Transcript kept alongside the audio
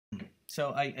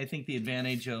So I think the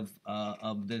advantage of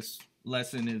this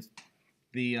lesson is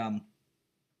the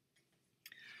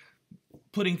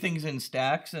putting things in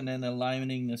stacks and then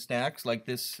aligning the stacks like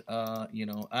this. You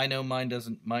know, I know mine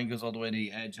doesn't. Mine goes all the way to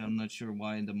the edge. I'm not sure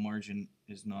why the margin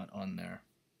is not on there.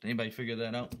 Did anybody figure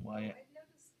that out? Why? I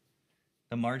noticed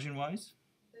The margin wise?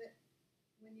 that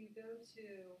when you go to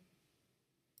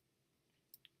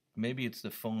Maybe it's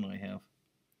the phone I have.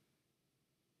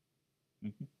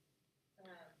 Mm-hmm.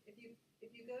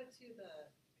 if you go to the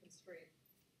constraint,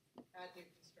 add new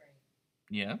constraint,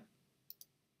 Yeah.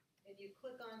 and you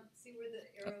click on, see where the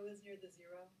arrow is near the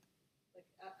zero, like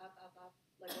up,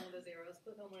 like one of those arrows.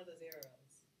 Click on one of those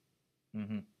arrows.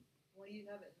 Mm-hmm. Well, you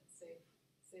have it in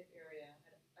safe area.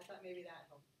 I thought maybe that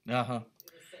helped. Uh-huh.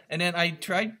 And then I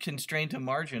tried constraint to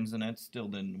margins, and that still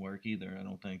didn't work either, I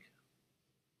don't think.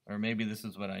 Or maybe this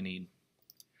is what I need.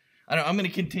 I don't. I'm going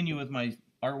to continue with my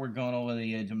artwork going over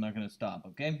the edge. I'm not going to stop,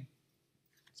 okay?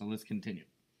 So let's continue.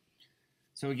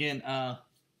 So again,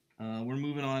 we're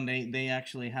moving on. They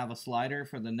actually have a slider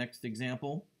for the next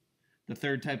example. The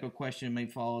third type of question may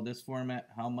follow this format.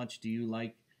 How much do you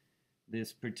like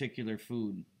this particular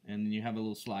food? And you have a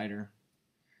little slider.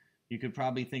 You could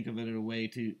probably think of it as a way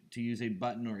to use a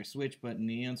button or a switch button,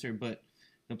 the answer, but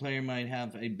the player might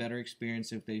have a better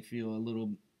experience if they feel a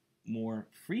little more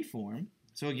freeform.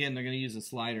 So again, they're going to use a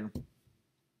slider.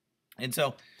 And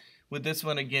so with this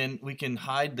one, again, we can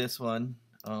hide this one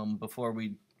before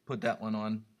we put that one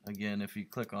on. Again, if you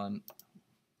click on,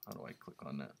 how do I click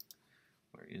on that?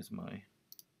 Where is my,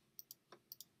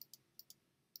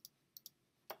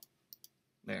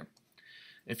 there.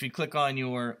 If you click on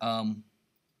your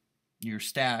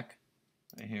stack,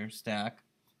 right here, stack,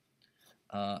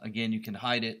 again, you can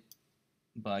hide it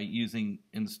by using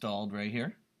installed right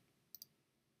here.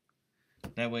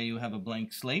 That way you have a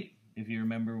blank slate. If you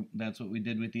remember, that's what we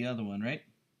did with the other one, right?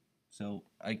 So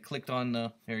I clicked on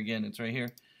the, here again, it's right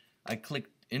here. I clicked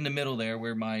in the middle there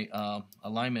where my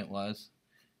alignment was,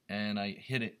 and I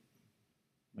hit it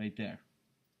right there.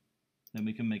 Then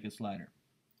we can make a slider.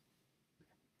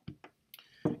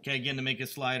 Okay, again, to make a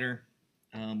slider,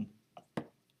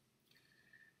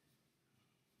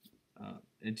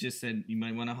 it just said you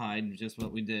might want to hide, just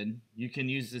what we did. You can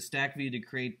use the stack view to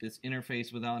create this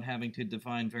interface without having to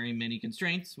define very many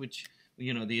constraints, which,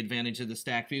 you know, the advantage of the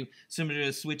stack view. Similar to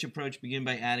the switch approach, begin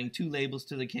by adding 2 labels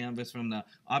to the canvas from the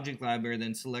object library,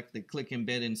 then select the click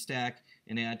embed in stack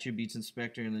in the attributes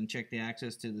inspector, and then check the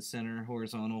axis to the center,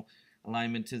 horizontal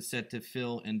alignment to set to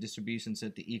fill, and distribution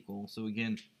set to equal. So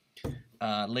again,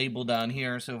 label down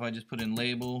here. So if I just put in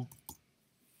label,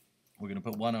 we're going to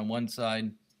put one on one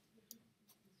side,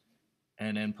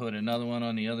 and then put another one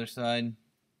on the other side.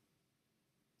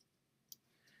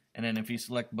 And then if you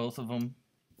select both of them,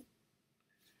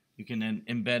 you can then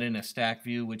embed in a stack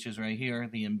view, which is right here,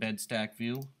 the embed stack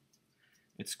view.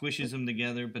 It squishes them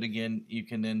together, but again, you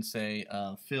can then say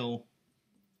fill,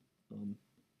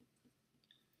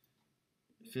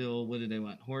 what do they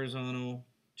want? Horizontal.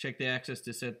 Check the axis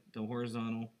to set the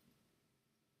horizontal,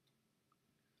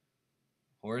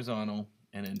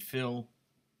 and then fill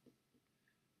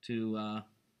to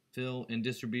fill and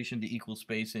distribution to equal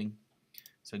spacing.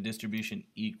 So distribution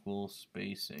equal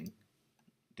spacing.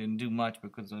 Didn't do much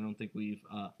because I don't think we've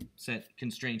set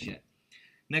constraints yet.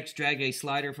 Next, drag a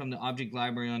slider from the object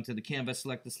library onto the canvas.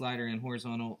 Select the slider in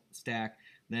horizontal stack,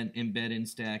 then embed in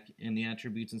stack. In the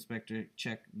attributes inspector,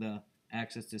 check the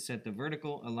axis to set the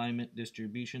vertical, alignment,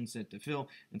 distribution set to fill,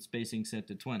 and spacing set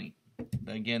to 20.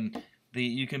 Again,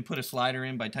 you can put a slider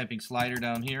in by typing slider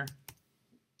down here.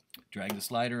 Drag the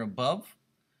slider above,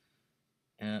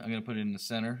 and I'm going to put it in the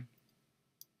center.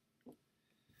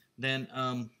 Then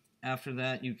after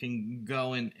that, you can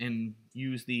go and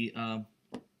use the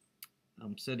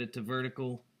set it to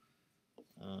vertical.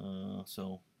 We're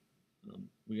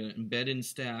going to embed in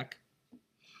stack.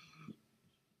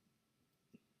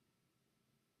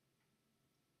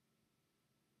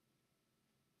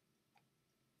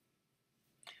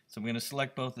 So I'm going to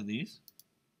select both of these.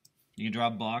 You can draw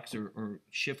a box or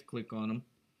shift click on them.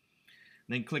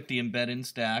 Then click the embed in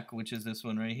stack, which is this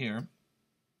one right here.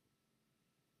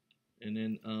 And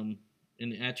then in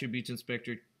the attributes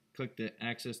inspector, click the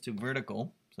axis to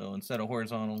vertical. So instead of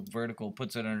horizontal, vertical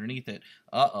puts it underneath it.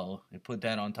 Uh-oh, it put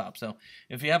that on top. So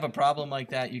if you have a problem like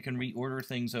that, you can reorder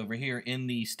things over here in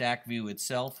the stack view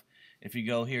itself. If you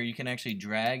go here, you can actually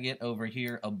drag it over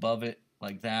here above it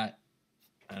like that.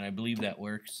 And I believe that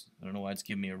works. I don't know why it's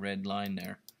giving me a red line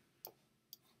there.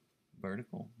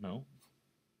 Vertical? No.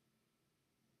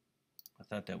 I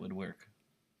thought that would work.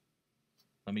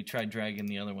 Let me try dragging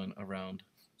the other one around.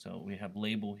 So we have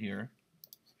label here.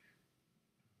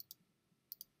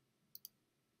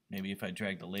 Maybe if I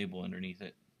drag the label underneath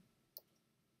it.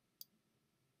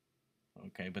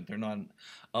 Okay, but they're not.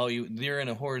 Oh, they're in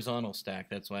a horizontal stack.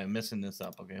 That's why I'm messing this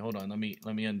up. Okay, hold on. Let me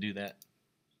undo that.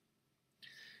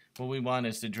 What we want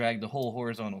is to drag the whole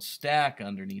horizontal stack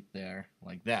underneath there,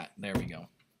 like that. There we go.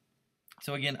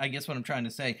 So again, I guess what I'm trying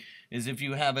to say is if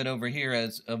you have it over here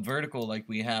as a vertical like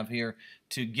we have here,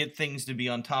 to get things to be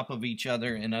on top of each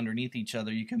other and underneath each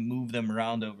other, you can move them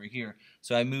around over here.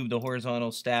 So I moved the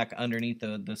horizontal stack underneath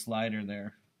the slider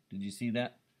there. Did you see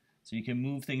that? So you can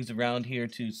move things around here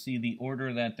to see the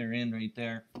order that they're in right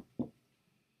there.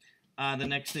 The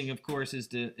next thing, of course, is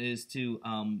to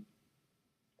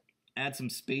add some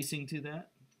spacing to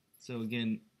that. So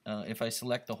again, if I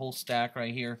select the whole stack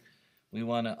right here, we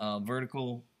want a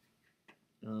vertical,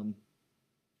 and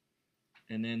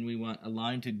then we want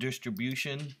align to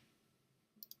distribution,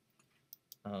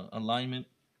 alignment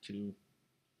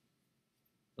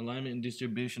and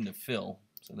distribution to fill.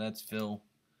 So that's fill,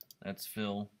 that's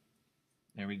fill.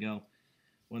 There we go.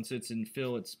 Once it's in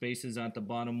fill, it spaces out the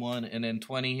bottom one, and then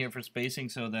 20 here for spacing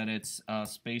so that it's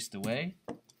spaced away.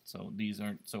 So these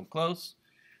aren't so close.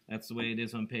 That's the way it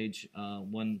is on page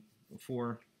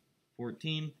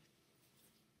 414.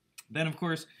 Then, of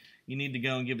course, you need to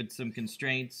go and give it some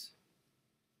constraints.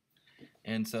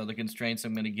 And so the constraints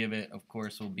I'm going to give it, of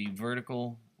course, will be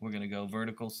vertical. We're going to go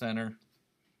vertical center,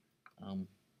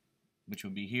 which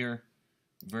will be here,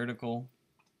 vertical.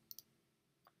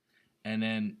 And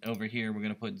then over here, we're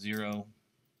going to put 0,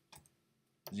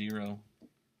 0,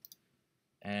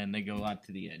 and they go out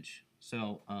to the edge.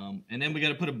 So, and then we got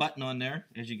to put a button on there,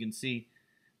 as you can see.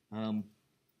 We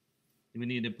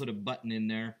need to put a button in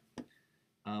there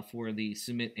for the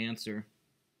submit answer.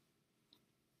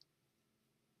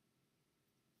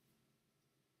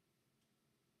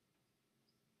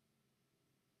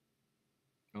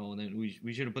 Oh, then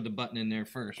we should have put the button in there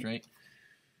first, right?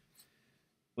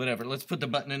 Whatever, let's put the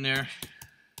button in there.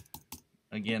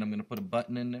 Again, I'm going to put a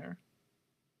button in there.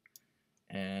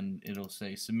 And it'll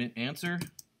say submit answer.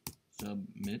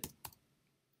 Submit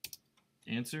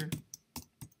answer.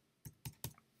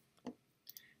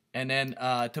 And then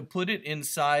to put it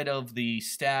inside of the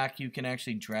stack, you can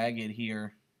actually drag it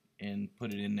here and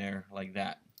put it in there like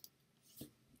that.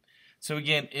 So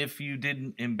again, if you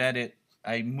didn't embed it,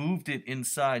 I moved it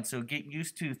inside. So get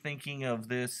used to thinking of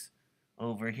this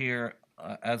over here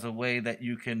as a way that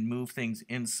you can move things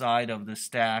inside of the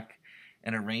stack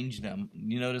and arrange them.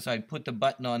 You notice I put the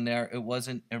button on there. It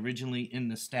wasn't originally in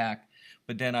the stack,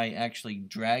 but then I actually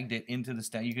dragged it into the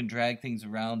stack. You can drag things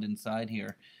around inside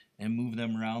here and move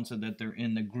them around so that they're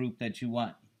in the group that you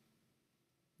want.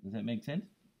 Does that make sense?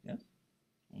 Yes?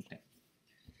 Okay.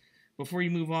 Before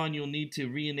you move on, you'll need to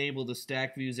re-enable the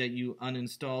stack views that you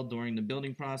uninstalled during the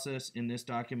building process. In this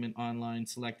document online,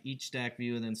 select each stack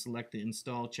view and then select the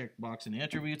install checkbox and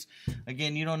attributes.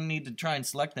 Again, you don't need to try and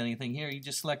select anything here. You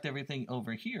just select everything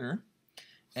over here.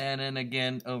 And then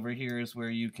again, over here is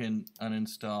where you can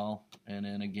uninstall. And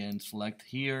then again, select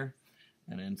here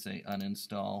and then say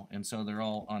uninstall. And so they're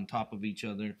all on top of each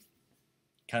other,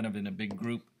 kind of in a big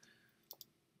group.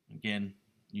 Again,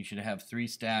 you should have 3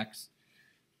 stacks.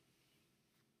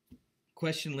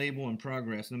 Question label in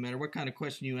progress. No matter what kind of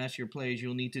question you ask your players,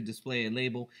 you'll need to display a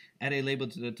label. Add a label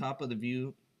to the top of the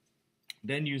view.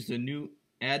 Then use the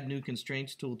Add New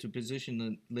Constraints tool to position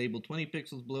the label 20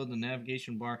 pixels below the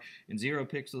navigation bar and 0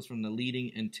 pixels from the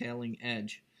leading and tailing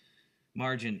edge.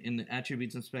 Margin. In the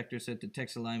Attributes Inspector, set the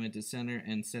text alignment to center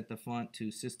and set the font to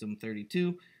System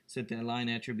 32. Set the line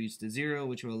attributes to 0,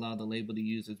 which will allow the label to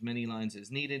use as many lines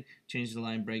as needed. Change the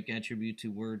line break attribute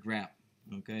to word wrap.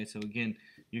 Okay, so again,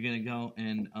 you're going to go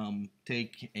and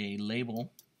take a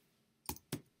label,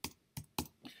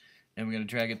 and we're going to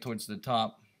drag it towards the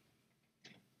top.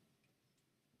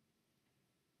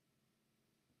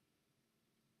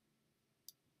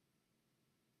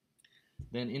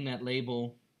 Then in that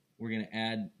label, we're going to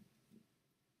add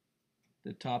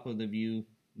the top of the view,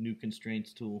 New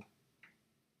Constraints tool.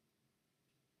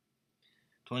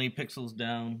 20 pixels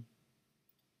down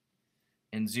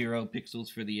and 0 pixels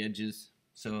for the edges.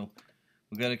 So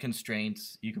we've got a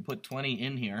constraints. You can put 20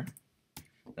 in here.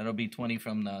 That'll be 20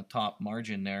 from the top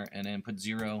margin there, and then put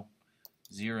 0,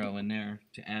 0 in there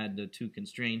to add the 2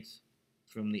 constraints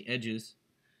from the edges.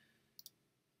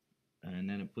 And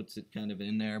then it puts it kind of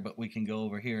in there, but we can go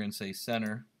over here and say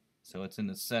center. So it's in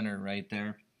the center right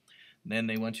there. Then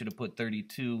they want you to put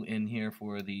 32 in here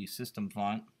for the system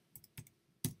font.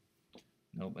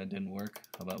 Nope, that didn't work.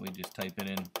 How about we just type it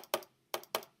in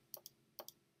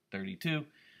 32.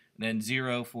 Then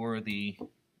 0 for the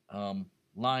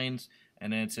lines.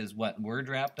 And then it says what? Word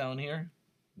wrap down here?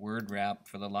 Word wrap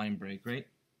for the line break, right?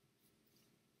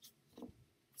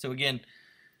 So again,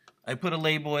 I put a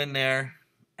label in there,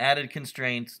 added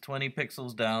constraints, 20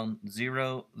 pixels down,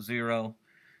 0, 0.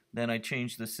 Then I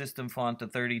changed the system font to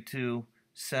 32,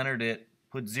 centered it,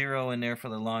 put 0 in there for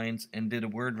the lines, and did a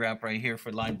word wrap right here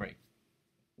for line break.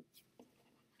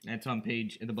 That's on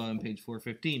page, at the bottom, page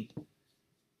 415.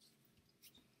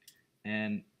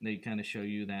 And they kind of show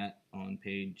you that on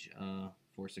page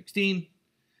 416.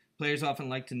 Players often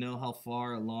like to know how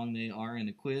far along they are in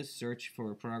a quiz. Search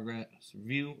for a progress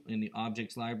view in the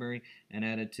objects library and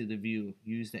add it to the view.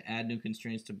 Use the add new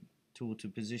constraints tool to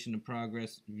position the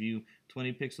progress view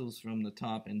 20 pixels from the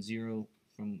top and 0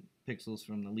 pixels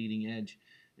from the leading edge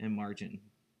and margin.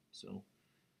 So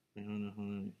I don't know how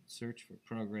to search for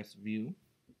progress view.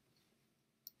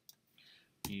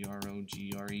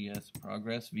 Progress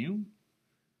progress view,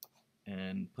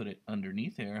 and put it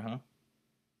underneath here, huh?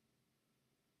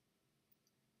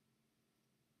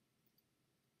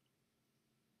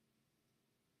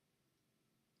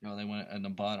 Oh, they want it at the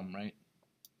bottom, right?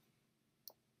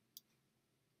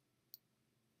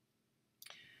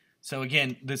 So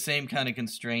again, the same kind of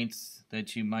constraints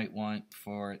that you might want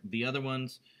for the other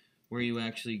ones, where you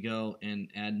actually go and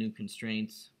add new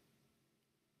constraints.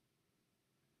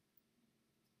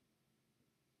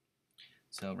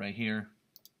 So right here,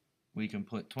 we can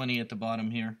put 20 at the bottom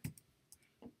here,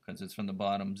 because it's from the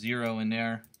bottom. 0 in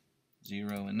there,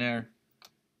 0 in there.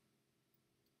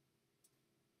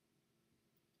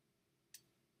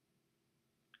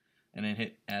 And then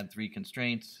hit add 3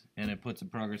 constraints, and it puts a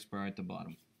progress bar at the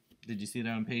bottom. Did you see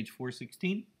that on page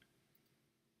 416?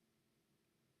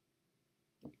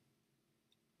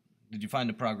 Did you find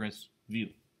the progress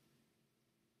view?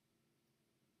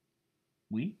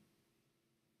 We?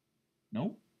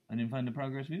 No? I didn't find the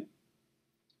progress view?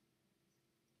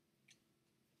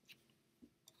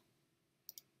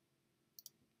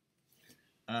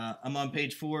 I'm on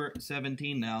page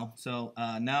 417 now, so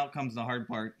now comes the hard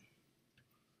part.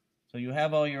 So you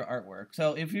have all your artwork.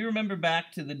 So if you remember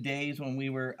back to the days when we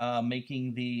were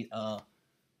making I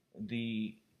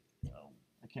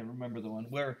can't remember the one,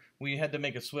 where we had to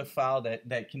make a Swift file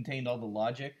that contained all the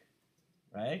logic,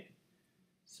 right?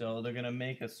 So they're going to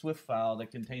make a Swift file that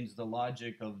contains the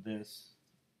logic of this.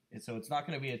 And so it's not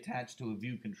going to be attached to a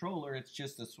view controller. It's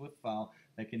just a Swift file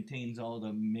that contains all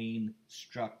the main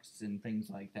structs and things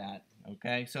like that.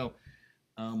 Okay, so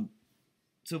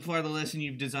so far the lesson,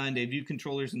 you've designed a view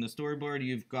controllers in the storyboard.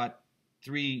 You've got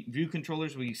 3 view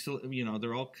controllers.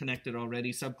 They're all connected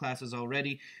already, subclasses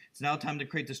already. It's now time to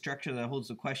create the structure that holds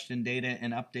the question data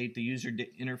and update the user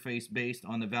interface based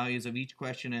on the values of each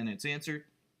question and its answer.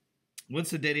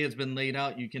 Once the data has been laid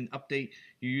out, you can update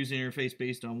your user interface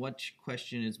based on which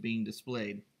question is being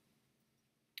displayed.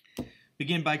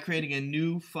 Begin by creating a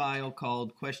new file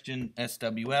called question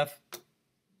SWF.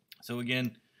 So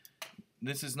again,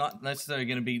 this is not necessarily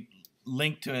going to be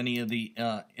linked to any of the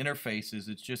interfaces.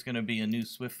 It's just going to be a new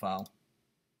Swift file.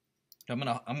 I'm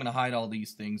gonna hide all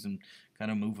these things and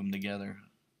kind of move them together.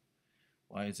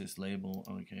 Why is this label?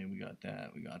 Okay, we got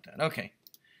that. We got that. Okay,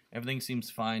 everything seems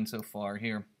fine so far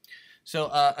here.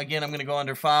 So again, I'm going to go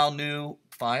under File, New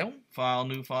File, File,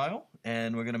 New File,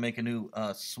 and we're going to make a new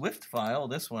Swift file.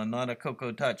 This one, not a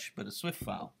Cocoa Touch, but a Swift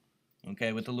file.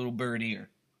 Okay, with a little bird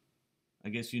ear. I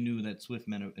guess you knew that Swift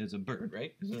meant is a bird,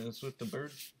 right? Isn't a Swift a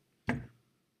bird? I'm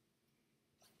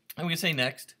going to say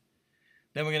next.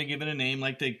 Then we're going to give it a name,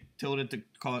 like they told it to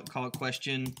call it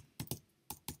question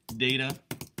data.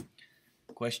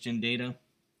 Question data.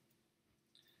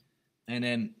 And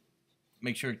then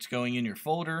make sure it's going in your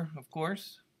folder, of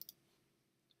course.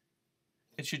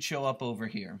 It should show up over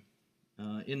here.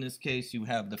 In this case, you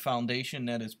have the foundation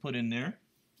that is put in there.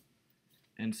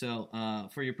 And so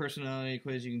for your personality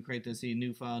quiz, you can create this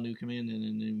new file, new command, and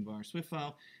a new var Swift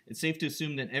file. It's safe to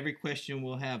assume that every question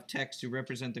will have text to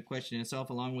represent the question itself,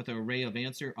 along with an array of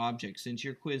answer objects. Since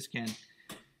your quiz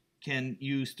can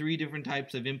use 3 different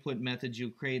types of input methods, you'll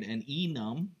create an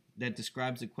enum that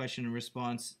describes the question and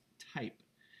response type.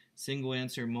 Single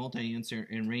answer, multi-answer,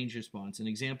 and range response. An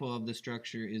example of the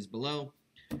structure is below.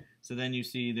 So then you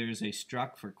see there's a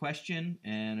struct for question,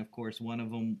 and of course one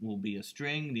of them will be a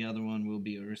string, the other one will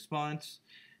be a response,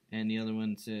 and the other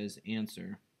one says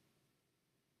answer.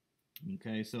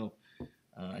 Okay, so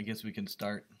I guess we can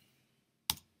start.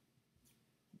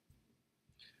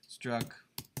 Struct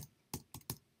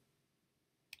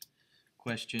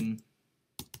question,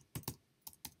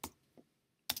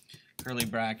 curly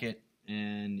bracket,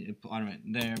 and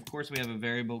there, of course, we have a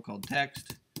variable called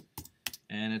text,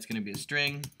 and it's going to be a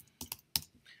string.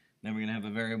 Then we're going to have a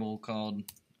variable called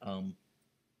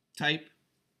type,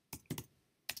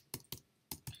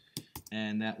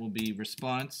 and that will be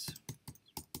response.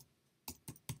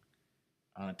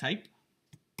 type.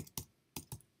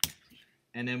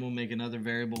 And then we'll make another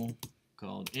variable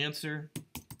called answer.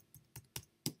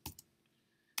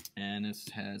 And this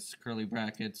has curly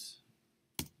brackets,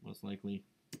 most likely.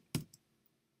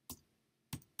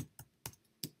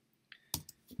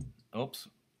 Oops,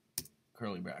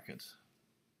 curly brackets.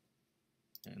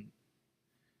 And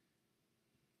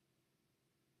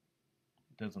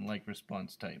it doesn't like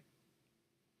response type.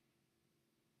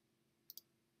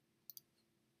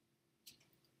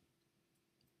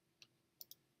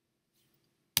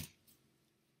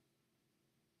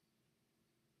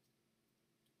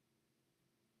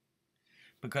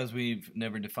 Because we've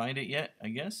never defined it yet, I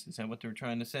guess. Is that what they're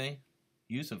trying to say?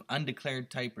 Use of undeclared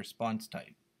type response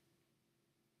type.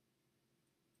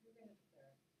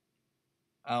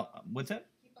 What's that?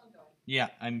 Keep on going. Yeah,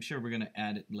 I'm sure we're going to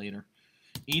add it later.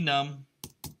 Enum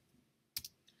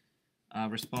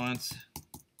response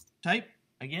type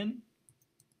again.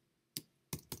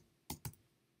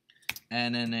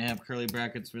 And then they have curly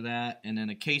brackets for that. And then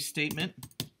a case statement.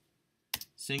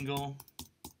 Single.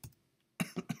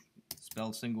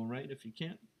 Spell single right if you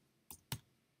can't.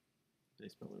 Did I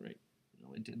spell it right?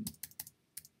 No, I didn't.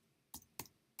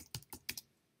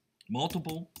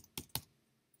 Multiple.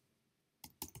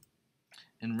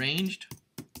 And ranged.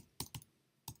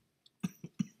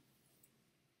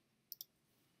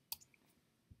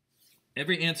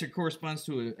 Every answer corresponds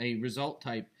to a result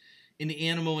type. In the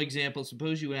animal example,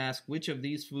 suppose you ask, which of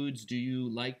these foods do you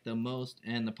like the most?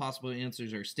 And the possible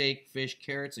answers are steak, fish,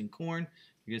 carrots, and corn.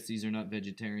 I guess these are not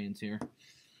vegetarians here.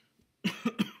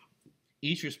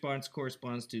 Each response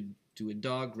corresponds to a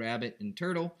dog, rabbit, and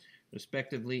turtle,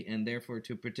 respectively, and therefore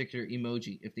to a particular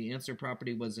emoji. If the answer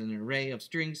property was an array of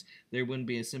strings, there wouldn't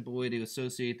be a simple way to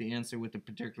associate the answer with a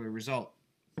particular result.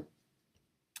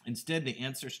 Instead, the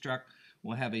answer struct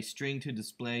will have a string to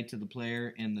display to the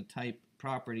player and the type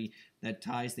property that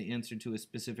ties the answer to a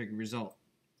specific result.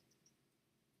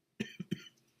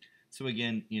 So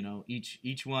again, you know,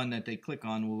 each one that they click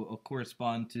on will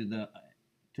correspond to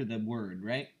the word,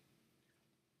 right?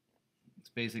 It's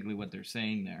basically what they're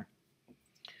saying there.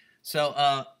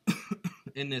 So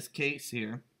in this case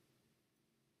here,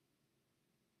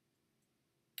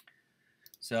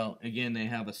 so again, they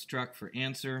have a struct for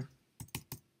answer.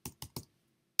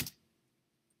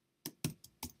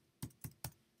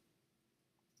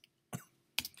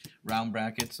 Round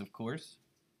brackets, of course.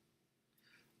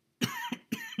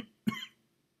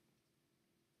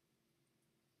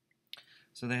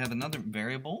 So they have another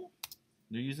variable.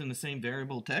 They're using the same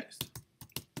variable text.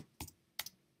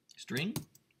 String.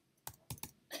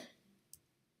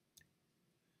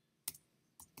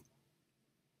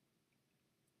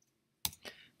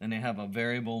 Then they have a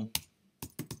variable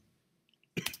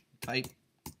type,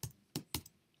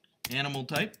 animal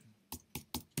type.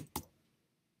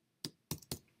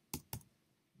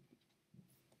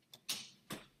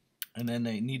 And then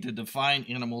they need to define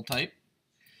animal type.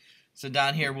 So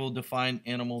down here we'll define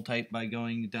animal type by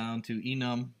going down to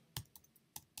enum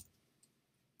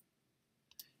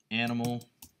animal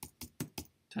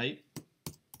type.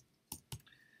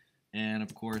 And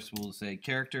of course we'll say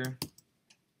character.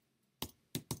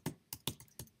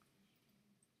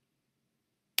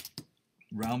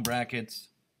 Round brackets.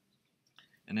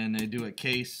 And then they do a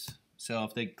case. So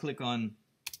if they click on,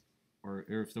 or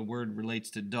if the word relates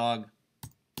to dog,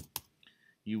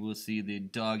 you will see the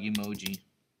dog emoji.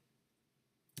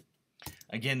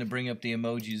 Again, to bring up the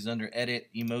emojis under edit,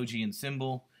 emoji and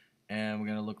symbol. And we're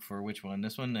going to look for which one?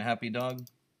 This one, the happy dog?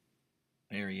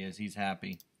 There he is. He's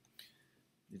happy.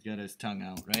 He's got his tongue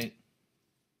out, right?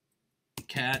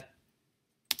 Cat.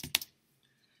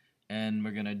 And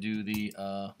we're going to do the,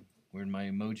 where'd my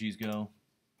emojis go?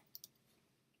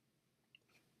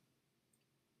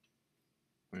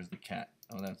 Where's the cat?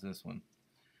 Oh, that's this one.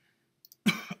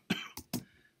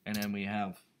 And then we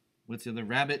have, what's the other?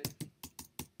 Rabbit.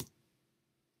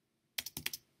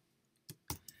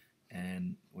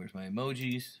 And where's my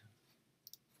emojis?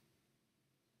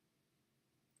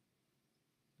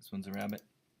 This one's a rabbit.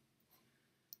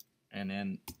 And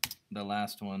then the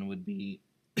last one would be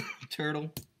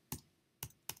turtle.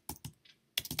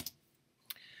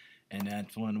 And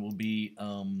that one will be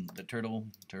the turtle.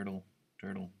 There.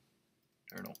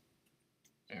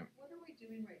 What are we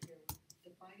doing right here?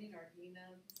 Defining our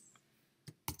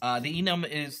enums? The enum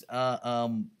is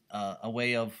a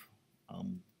way of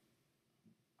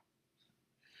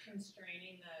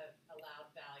constraining the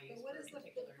allowed values. But what for is a the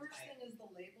particular first type. thing is the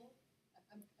label?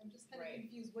 I'm just kind of Right.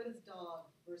 confused. What is dog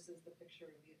versus the picture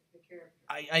of the character?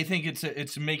 I think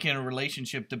it's making a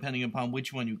relationship depending upon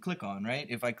which one you click on, right?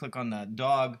 If I click on the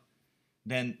dog,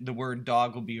 then the word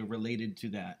dog will be related to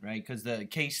that, right? Because the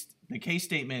case The case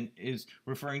statement is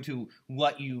referring to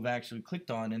what you've actually clicked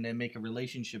on, and then make a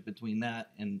relationship between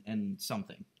that and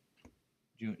something.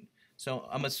 So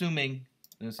I'm assuming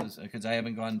this is because I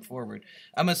haven't gone forward.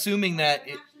 I'm assuming that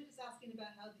I'm actually just asking about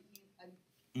how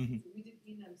we did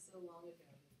enum so long ago.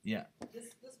 Yeah.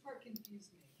 This part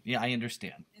confused me. Yeah, I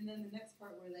understand. And then the next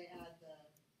part where they add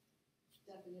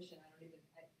the definition, I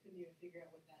couldn't even figure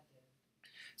out what that did.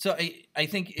 So I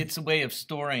think it's a way of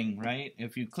storing, right?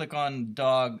 If you click on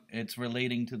dog, it's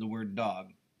relating to the word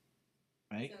dog,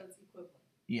 right? So it's equivalent.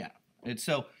 Yeah. It's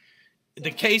so So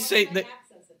the case say that.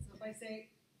 Access it. So if I say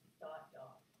dog.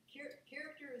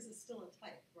 character is still a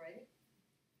type, right?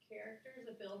 Character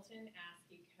is a built-in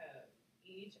ASCII code.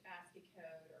 Each ASCII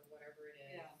code or whatever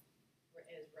it is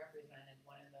is represented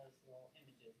one of those little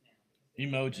images now.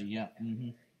 Emoji, yeah.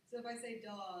 So if I say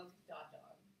dog,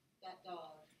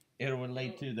 dog, it'll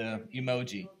relate to the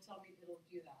emoji. It'll tell me it'll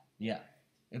do that. Yeah.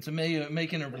 It's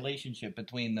making a relationship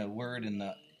between the word and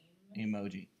the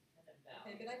emoji.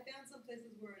 Okay, but I found some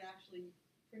places where it actually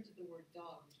printed the word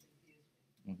dog, which confused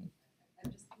me.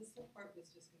 This whole part was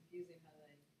just confusing how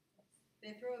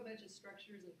they throw a bunch of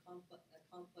structures and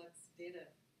complex data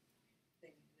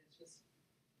thing. It's just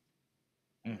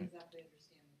I don't exactly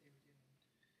understand what they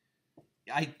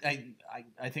were doing.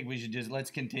 I think we should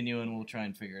let's continue and we'll try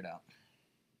and figure it out.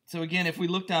 So again, if we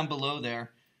look down below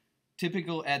there,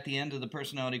 typical at the end of the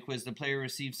personality quiz, the player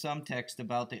receives some text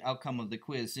about the outcome of the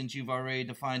quiz. Since you've already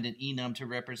defined an enum to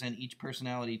represent each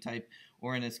personality type,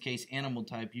 or in this case, animal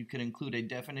type, you could include a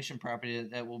definition property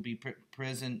that will be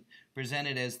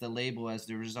presented as the label as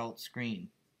the result screen.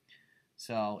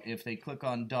 So if they click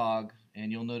on dog,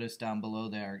 and you'll notice down below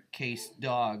there, case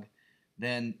dog,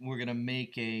 then we're going to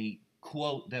make a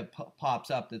quote that pops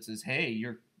up that says, hey,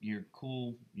 you're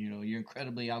cool, you're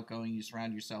incredibly outgoing, you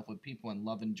surround yourself with people and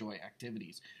love and joy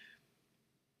activities.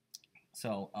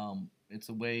 So it's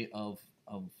a way of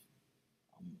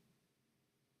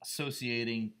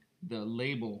associating the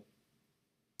label.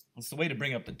 It's the way to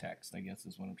bring up the text, I guess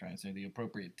is what I'm trying to say, the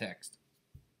appropriate text.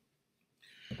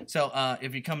 So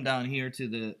if you come down here to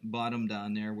the bottom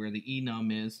down there where the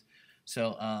enum is,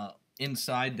 so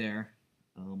inside there,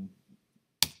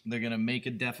 they're going to make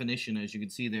a definition. As you can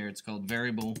see there, it's called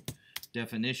variable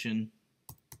definition.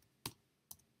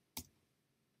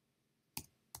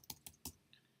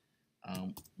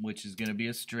 Which is going to be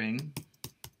a string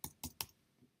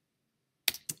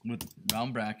with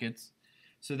round brackets.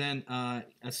 So then a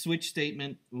switch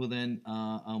statement will then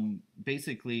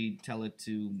basically tell it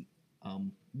to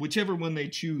whichever one they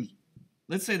choose.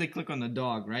 Let's say they click on the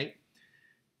dog, right?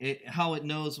 How it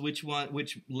knows which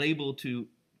label to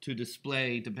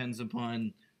display depends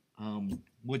upon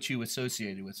what you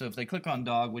associated with. So if they click on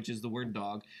dog, which is the word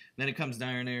dog, then it comes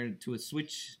down there to a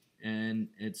switch, and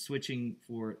it's switching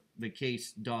for the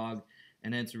case dog,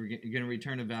 and then it's going to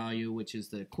return a value, which is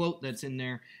the quote that's in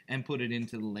there, and put it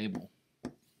into the label.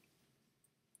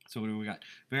 So what do we got?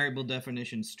 Variable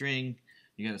definition string.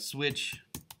 You got a switch,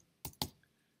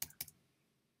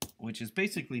 which is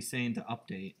basically saying to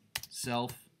update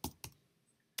self,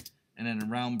 and then a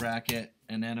round bracket,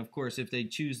 and then of course if they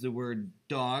choose the word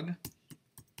dog,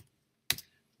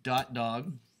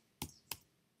 dog,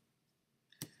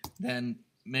 then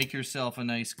make yourself a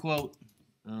nice quote.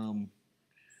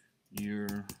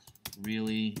 You're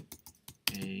really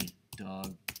a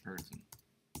dog person.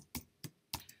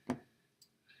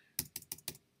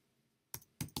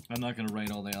 I'm not going to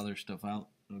write all the other stuff out,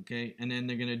 okay? And then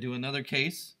they're going to do another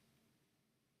case.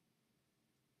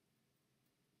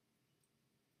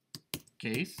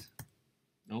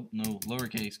 Nope, no,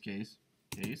 lowercase case.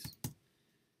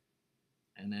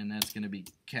 And then that's going to be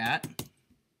cat.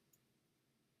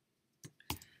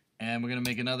 And we're going to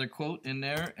make another quote in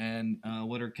there. And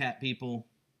what are cat people?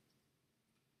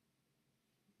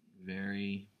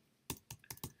 Very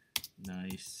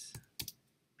nice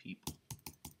people.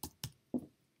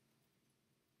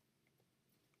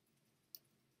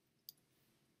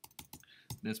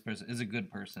 This person is a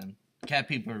good person. Cat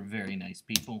people are very nice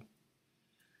people.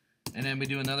 And then we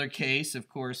do another case, of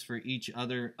course, for each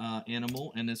other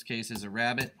animal. In this case is a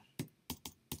rabbit.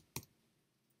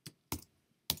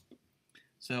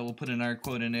 So we'll put another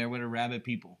quote in there. What are rabbit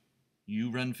people? You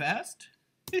run fast?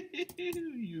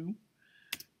 You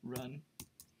run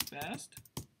fast?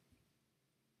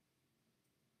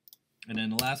 And then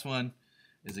the last one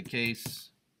is a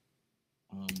case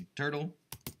turtle.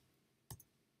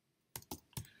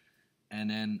 And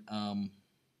then,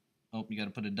 you got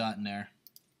to put a dot in there.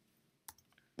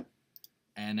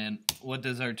 And then, what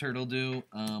does our turtle do?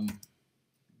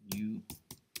 You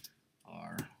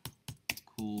are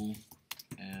cool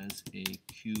as a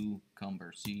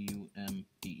cucumber.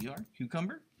 C-U-M-B-E-R.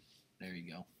 Cucumber? There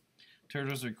you go.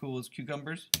 Turtles are cool as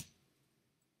cucumbers.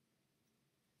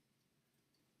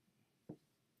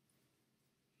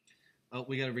 Oh,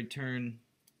 we got to return.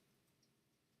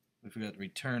 We forgot to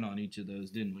return on each of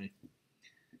those, didn't we?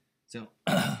 So,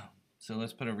 so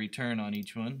let's put a return on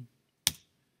each one.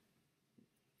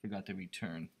 Forgot to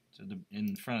return. So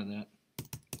in front of that,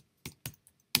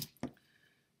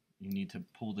 you need to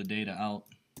pull the data out.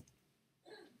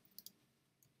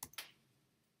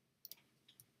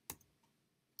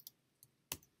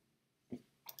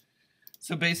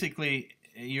 So basically,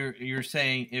 you're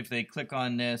saying if they click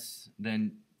on this,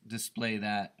 then display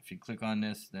that. If you click on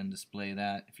this, then display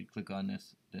that. If you click on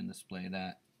this, then display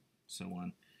that, so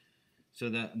on. So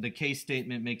the case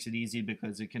statement makes it easy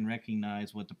because it can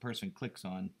recognize what the person clicks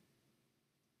on.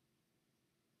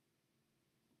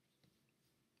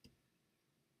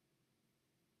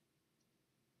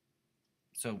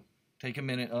 So take a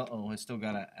minute. Uh-oh, I still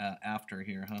got a after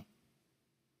here, huh?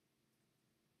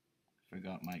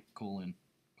 Forgot my colon.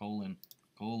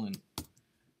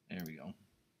 There we go.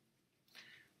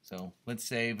 So let's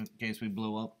save in case we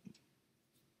blow up.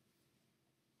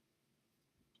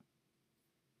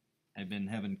 I've been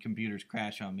having computers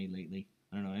crash on me lately.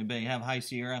 I don't know. Anybody have High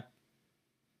Sierra?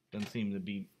 Doesn't seem to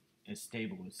be as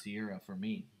stable as Sierra for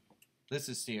me. This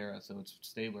is Sierra, so it's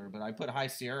stabler. But I put High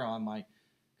Sierra on my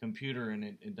computer, and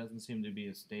it doesn't seem to be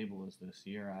as stable as the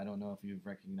Sierra. I don't know if you've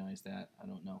recognized that. I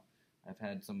don't know. I've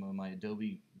had some of my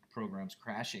Adobe programs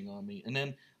crashing on me. And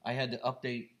then I had to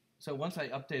update. So once I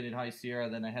updated High Sierra,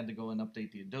 then I had to go and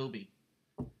update the Adobe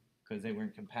because they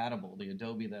weren't compatible. The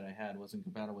Adobe that I had wasn't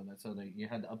compatible with that. So you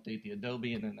had to update the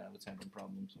Adobe, and then I was having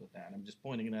problems with that. I'm just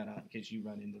pointing that out in case you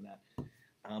run into that.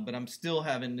 But I'm still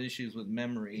having issues with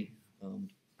memory.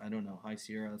 I don't know. High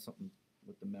Sierra, something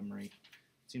with the memory.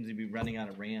 It seems to be running out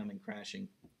of RAM and crashing.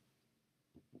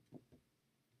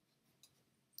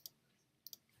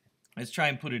 Let's try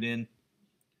and put it in.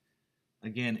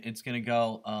 Again, it's going to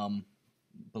go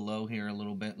below here a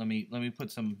little bit. Let me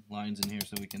put some lines in here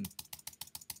so we can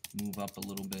move up a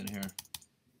little bit here.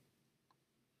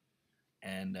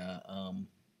 And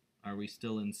are we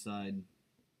still inside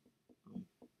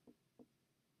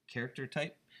character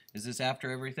type? Is this after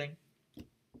everything?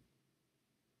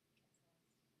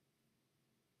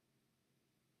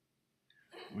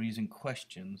 We're using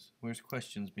questions. Where's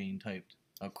questions being typed?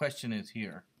 A question is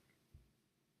here.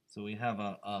 So we have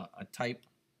a type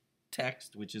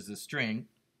text, which is a string.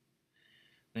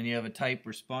 Then you have a type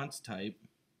response type.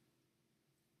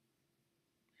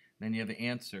 Then you have an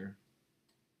answer.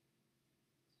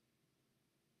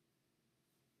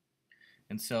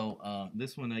 And so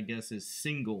this one, I guess, is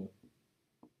single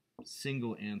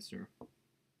answer.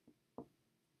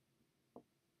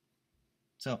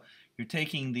 So you're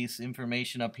taking this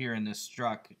information up here in this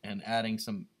struct and adding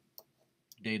some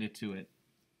data to it.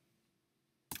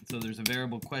 So there's a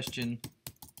variable question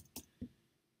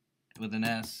with an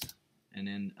S, and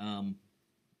then of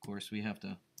course we have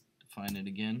to define it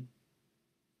again.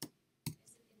 Is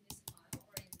it in this file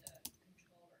or in the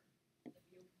controller, the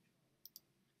view controller?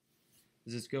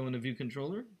 Does this go in the view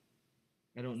controller?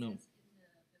 I don't know. It says in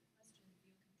the question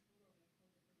view controller, we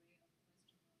call it array of question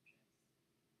objects.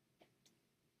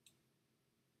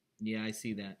 Yeah, I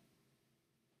see that.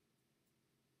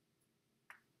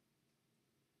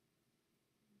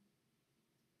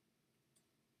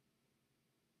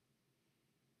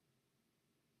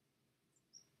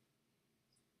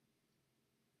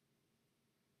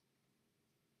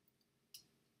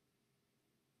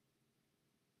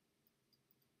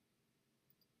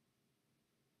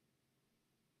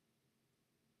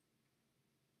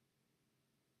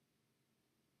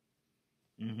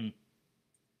 Mm-hmm.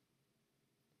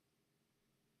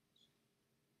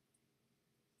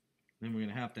 Then we're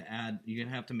gonna have to add. You're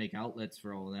gonna have to make outlets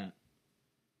for all of that.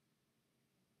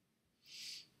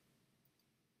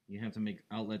 You have to make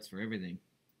outlets for everything.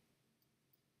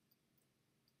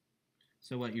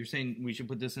 So what you're saying? We should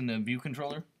put this in the view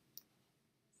controller?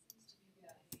 Seems to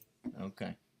be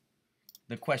Okay.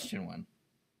 The question one.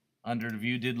 Under the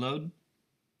view did load?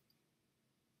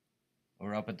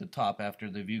 Or up at the top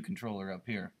after the view controller up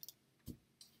here?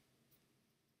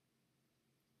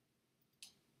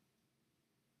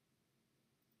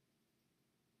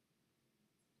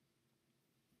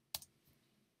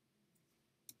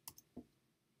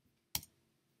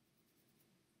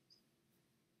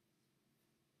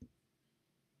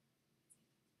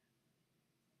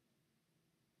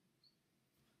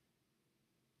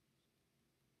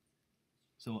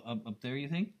 So up there, you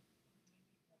think?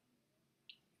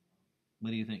 What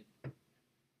do you think?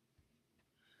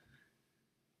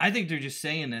 I think they're just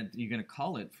saying that you're going to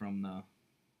call it from the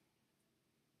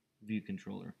view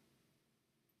controller.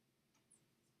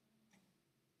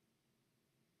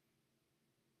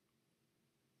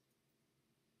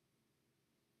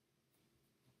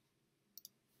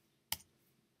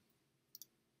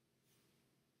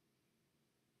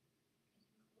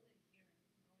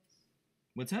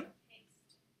 What's that? Paste.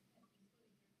 Include it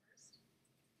here first.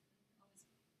 Always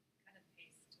kind of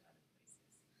paste to other places.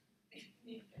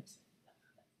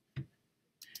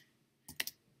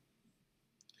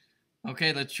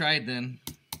 Okay, let's try it then.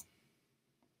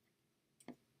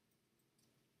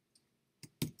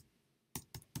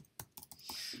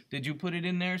 Did you put it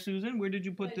in there, Susan? Where did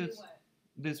you put Did I do this what?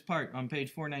 this part on page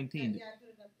 419? Yeah, I put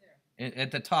it up there.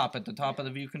 At the top of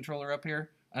the view controller up here,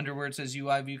 under where it says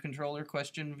UI view controller,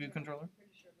 question view controller. I'm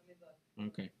pretty sure. Let me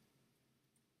look. Okay.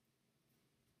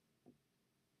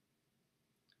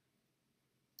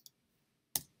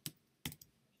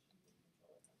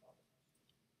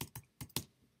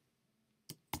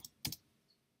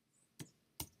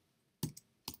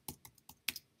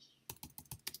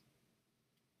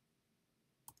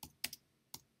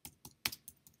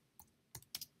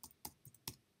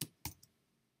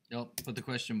 Yep, put the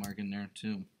question mark in there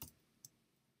too.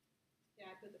 Yeah,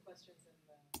 I put the questions in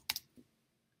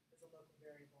as a local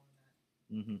variable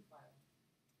in that Mm-hmm. file.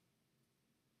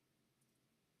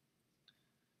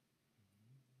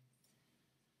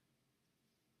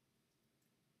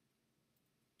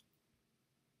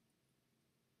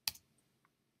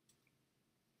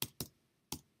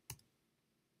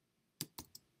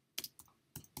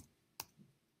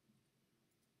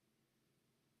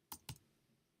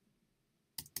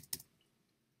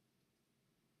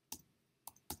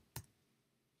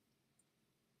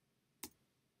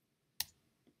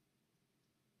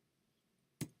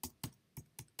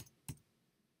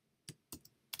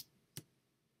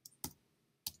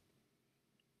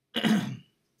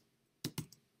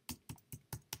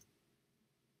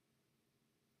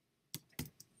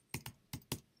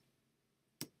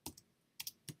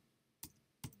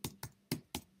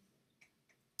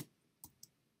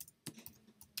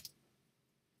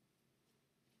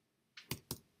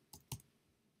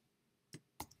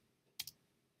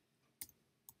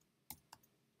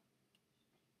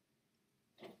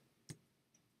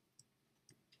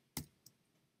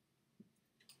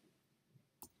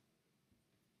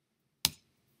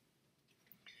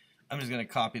 I'm just gonna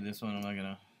copy this one. I'm not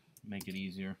gonna make it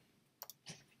easier.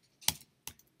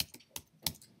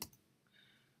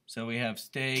 So we have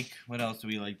steak. What else do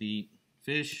we like to eat?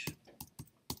 Fish.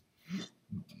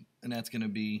 And that's gonna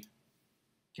be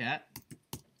cat.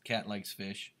 Cat likes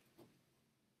fish.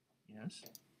 Yes.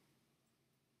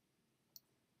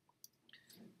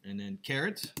 And then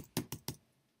carrots. Is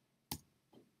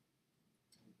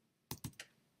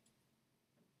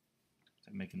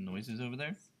that making noises over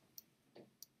there?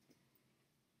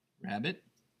 Rabbit.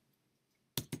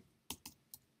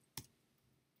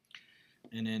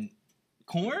 And then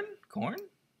corn. Corn.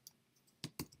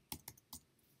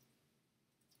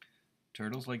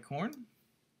 Turtles like corn.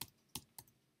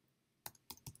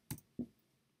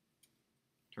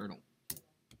 Turtle.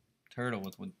 Turtle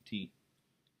with T.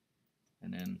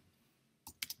 And then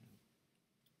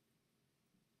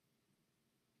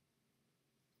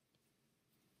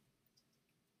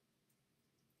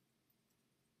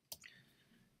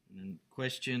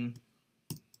question.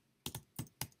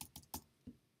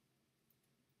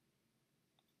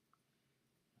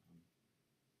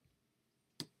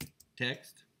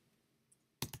 Text.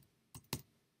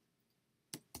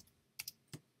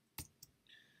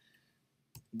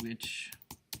 Which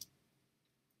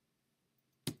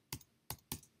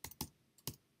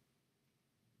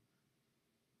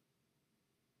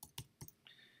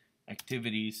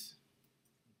activities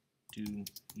do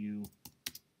you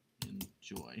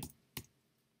enjoy?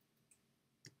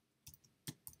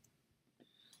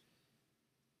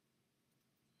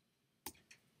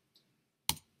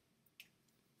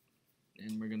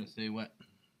 And we're going to say what?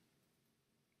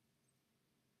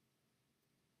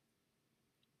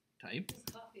 Type? Is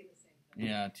coffee the same thing?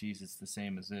 Yeah, geez, it's the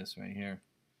same as this right here.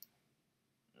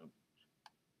 Oh,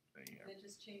 right here. They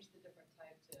just changed the different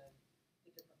type to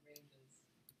the different ranges.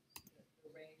 The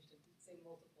range to say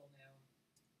multiple now.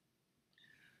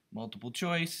 Multiple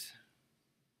choice.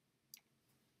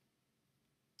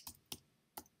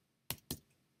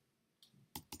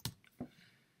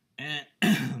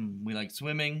 And we like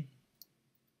swimming.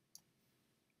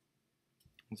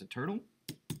 What's a turtle?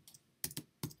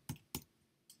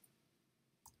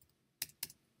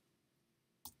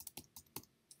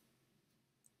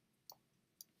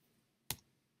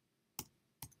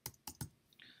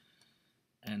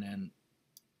 And then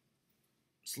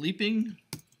Sleeping.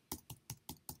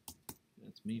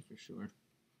 That's me for sure.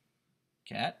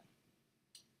 Cat.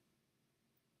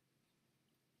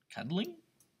 Cuddling.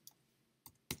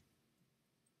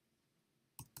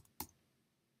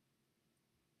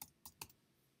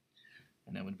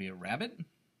 And that would be a rabbit.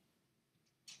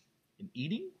 And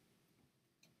eating.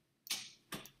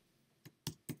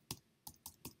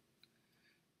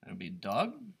 That would be a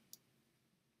dog.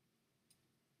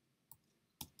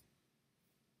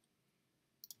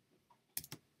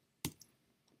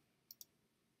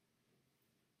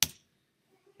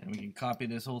 And we can copy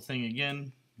this whole thing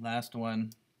again. Last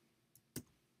one.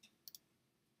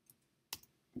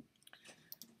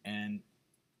 And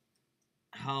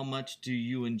how much do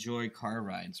you enjoy car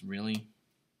rides? Really?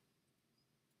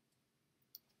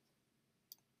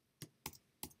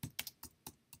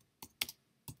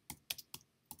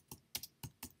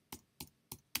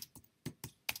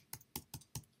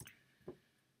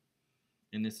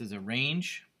 And this is a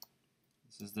range.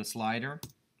 This is the slider.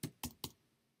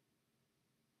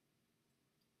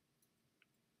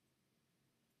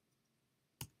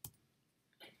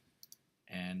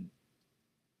 And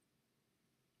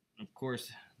of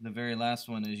course, the very last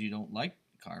one is you don't like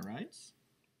car rides.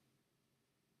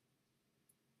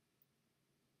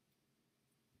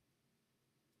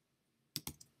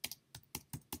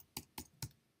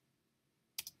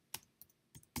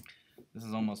 This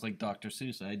is almost like Dr.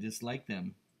 Seuss. I dislike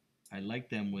them. I like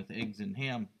them with eggs and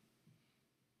ham.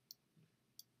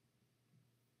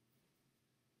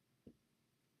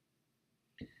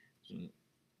 So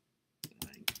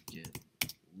I get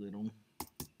little,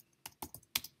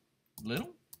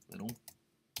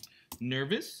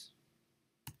 nervous.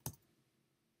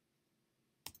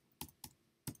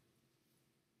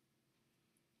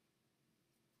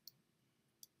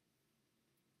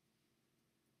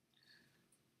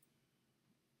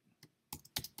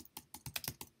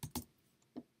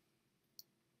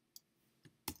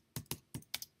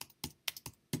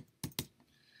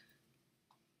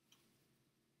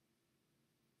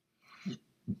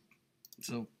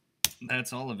 So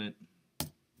that's all of it.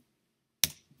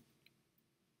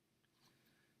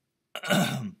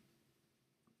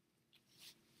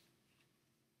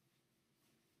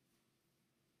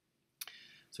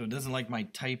 So it doesn't like my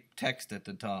type text at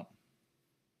the top.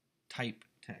 Type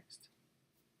text.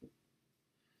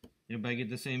 Everybody get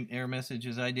the same error message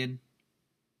as I did?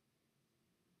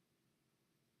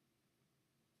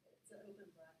 It's an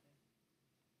open bracket.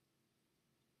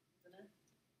 Isn't it?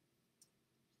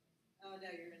 Oh, no,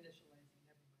 you're initializing.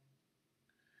 Never mind.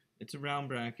 It's a round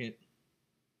bracket.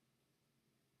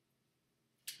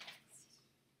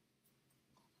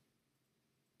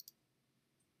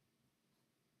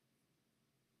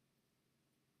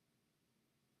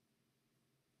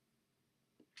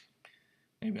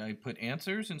 Maybe I put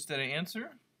answers instead of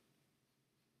answer.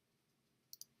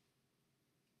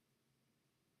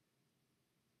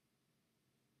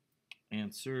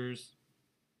 Answers.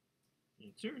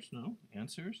 Answers, no.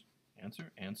 Answers.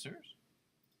 Answers.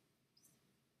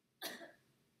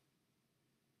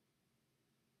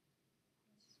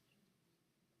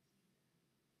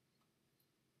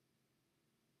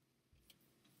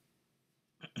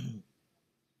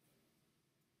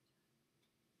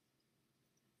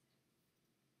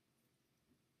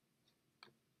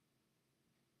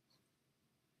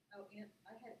 Oh,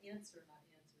 I had answer, not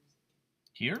answers.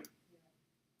 Here? Yeah.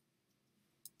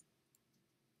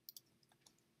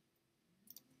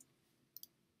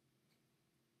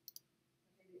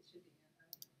 Maybe it should be,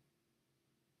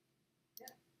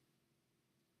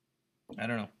 I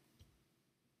don't know.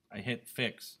 I hit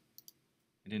fix.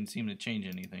 It didn't seem to change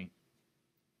anything.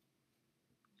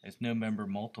 It's no member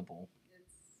multiple.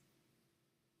 it's,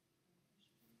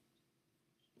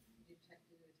 you type,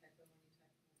 do a typo when you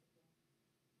type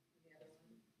multiple. The other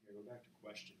one. Yeah, go back to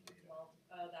question data.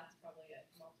 Oh, that's probably it,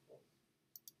 multiple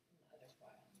in the other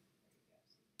file. There you go.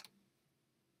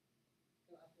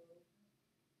 Go up a little.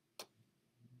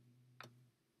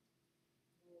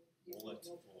 Bullets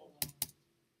Multiple full. one.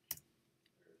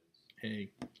 There it is.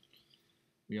 Hey,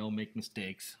 we all make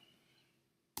mistakes.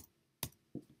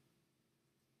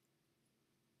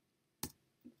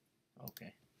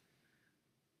 Okay.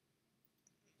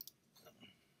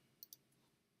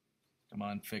 Come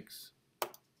on, fix.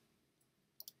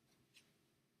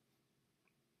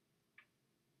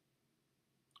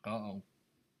 Uh-oh.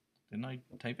 Didn't I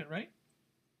type it right?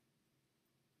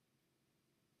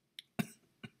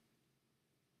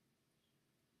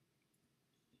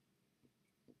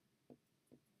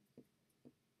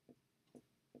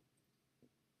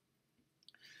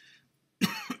 Go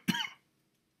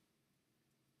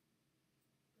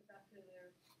back to your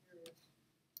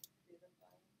data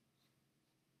file.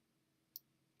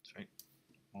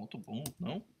 Multiple?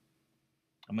 No.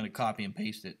 I'm going to copy and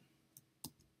paste it.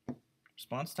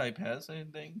 Response type has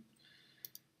anything?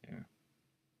 Here.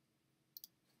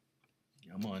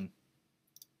 Come on.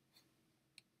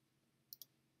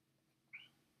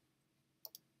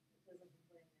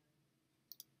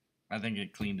 I think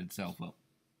it cleaned itself up.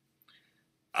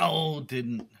 Oh,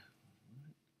 didn't.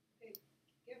 Okay,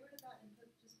 get rid of that and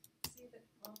just see if it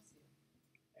prompts you.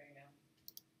 There you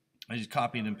go. I just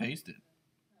copied and pasted.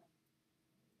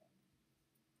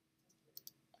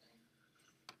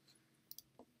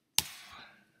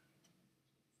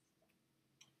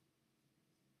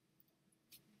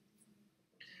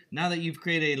 Now that you've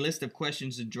created a list of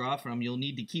questions to draw from, you'll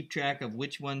need to keep track of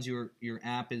which ones your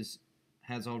app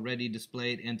has already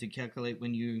displayed and to calculate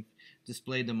when you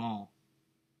displayed them all.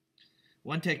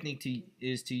 One technique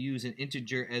is to use an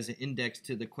integer as an index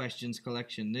to the questions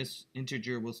collection. This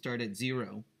integer will start at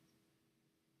 0,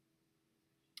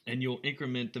 and you'll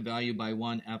increment the value by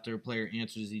 1 after a player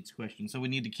answers each question. So we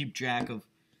need to keep track of,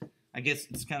 I guess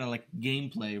it's kind of like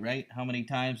gameplay, right? How many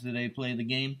times do they play the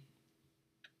game?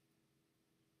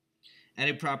 Add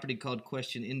a property called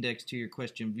question index to your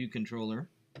question view controller.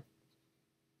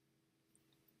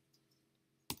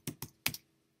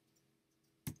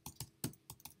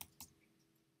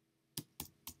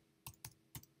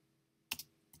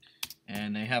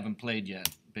 And they haven't played yet,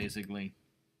 basically.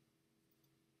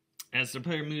 As the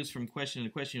player moves from question to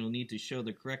question, you'll need to show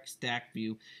the correct stack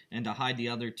view and to hide the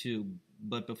other two.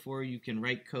 But before you can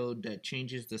write code that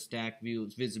changes the stack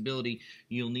view's visibility,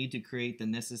 you'll need to create the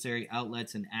necessary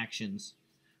outlets and actions.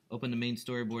 Open the main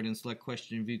storyboard and select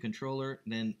Question View Controller.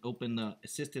 Then open the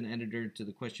Assistant Editor to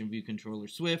the Question View Controller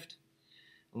Swift.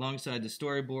 Alongside the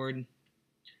storyboard,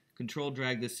 control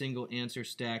drag the single answer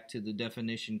stack to the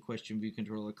definition Question View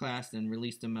Controller class. Then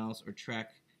release the mouse or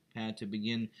trackpad to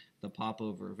begin the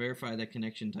popover. Verify that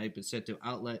connection type is set to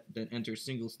outlet. Then enter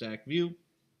single stack view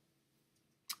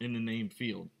in the name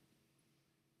field.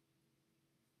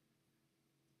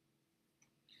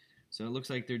 So it looks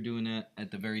like they're doing that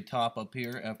at the very top up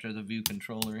here after the view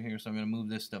controller here. So I'm going to move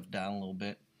this stuff down a little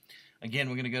bit. Again,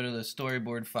 we're going to go to the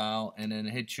storyboard file and then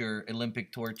hit your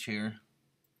Olympic torch here.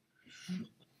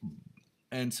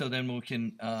 And so then we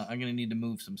can, I'm going to need to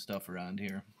move some stuff around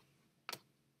here.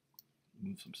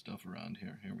 Move some stuff around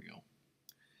here. Here we go.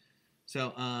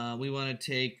 So we want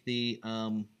to take the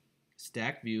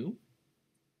stack view.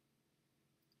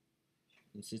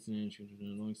 Assistant entry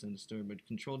alongside the story, but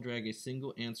control drag a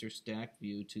single answer stack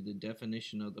view to the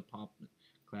definition of the pop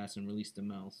class and release the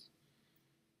mouse.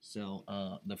 So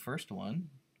the first one,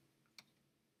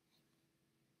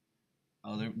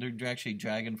 oh, they're actually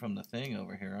dragging from the thing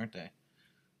over here, aren't they?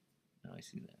 No, I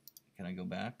see that. Can I go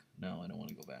back? No, I don't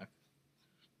want to go back.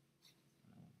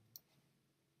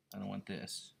 I don't want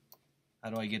this. How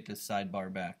do I get this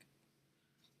sidebar back?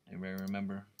 Anybody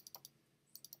remember?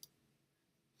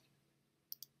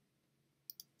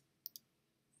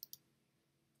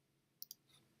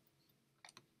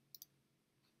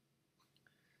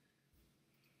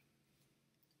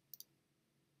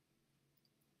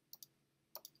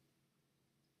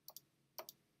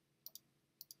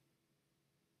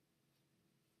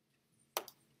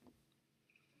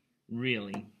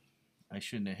 Really? I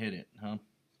shouldn't have hit it, huh?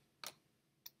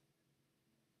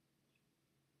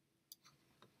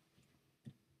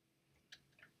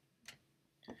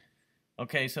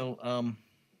 Okay, so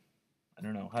I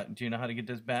don't know. Do you know how to get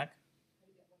this back?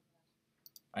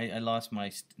 I lost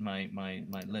my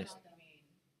list.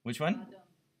 Which one? Bottom,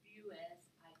 view as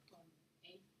icon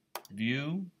 8.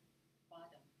 View. Bottom.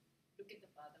 Look at the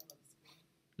bottom of the screen.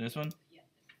 This one? Yeah.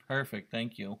 Perfect.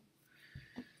 Thank you.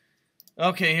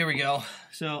 Okay, here we go.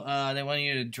 So they want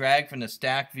you to drag from the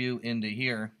stack view into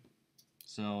here.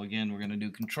 So again, we're going to do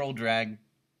control drag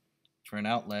for an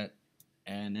outlet.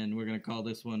 And then we're going to call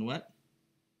this one what?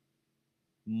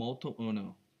 Oh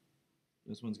no.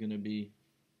 This one's going to be,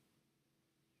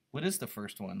 what is the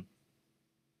first one?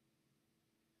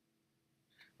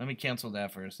 Let me cancel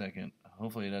that for a second.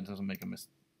 Hopefully that doesn't make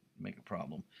a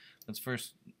problem. Let's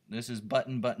first, this is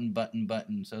button, button, button,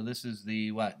 button. So this is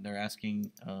the what? They're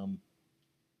asking,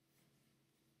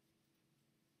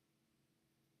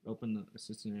 open the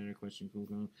assistant editor question.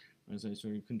 As I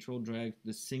started, control drag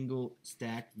the single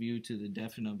stack view to the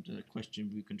definition of the question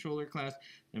view controller class.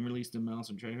 Then release the mouse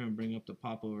and drag and bring up the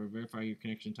popover. Verify your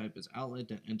connection type as outlet.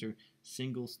 Then enter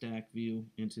single stack view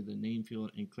into the name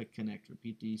field and click connect.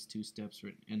 Repeat these 2 steps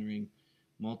for entering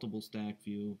multiple stack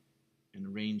view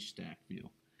and range stack view.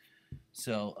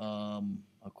 So,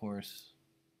 of course,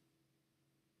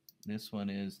 this one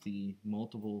is the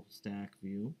multiple stack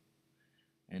view.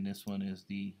 And this one is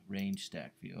the range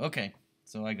stack view. Okay,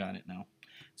 so I got it now.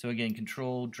 So again,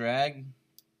 control drag.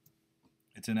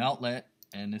 It's an outlet,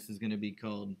 and this is going to be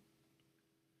called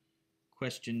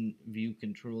question view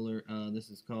controller. This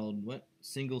is called what?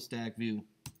 Single stack view.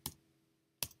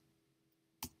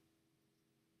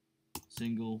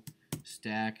 Single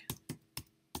stack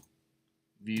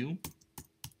view.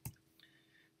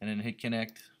 And then hit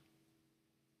connect.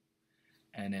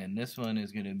 And then this one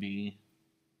is going to be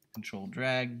control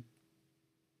drag.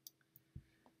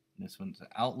 This one's the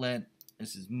outlet.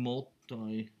 This is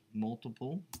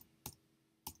multiple.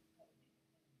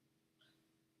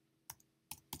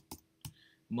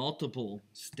 Multiple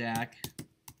stack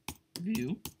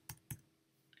view.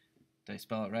 Did I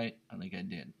spell it right? I think I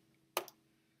did.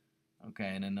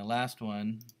 Okay, and then the last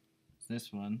one is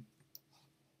this one.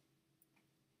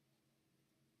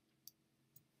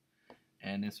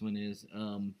 And this one is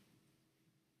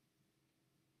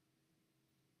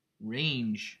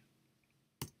range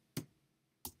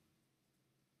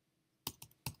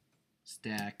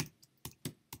stack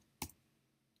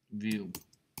view.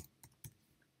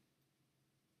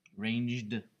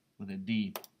 Ranged with a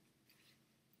D.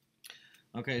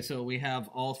 Okay, so we have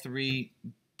all three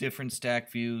different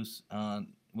stack views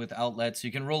with outlets.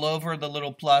 You can roll over the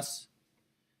little plus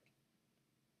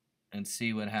and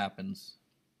see what happens.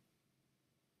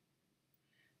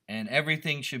 And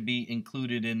everything should be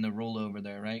included in the rollover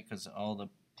there, right? Because all the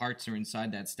parts are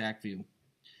inside that stack view.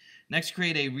 Next,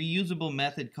 create a reusable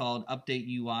method called update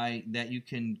UI that you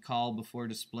can call before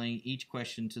displaying each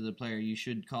question to the player. You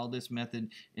should call this method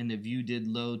in the view did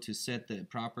load to set the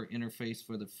proper interface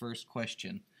for the first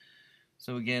question.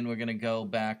 So again, we're going to go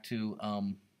back to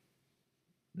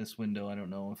this window. I don't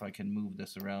know if I can move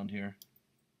this around here.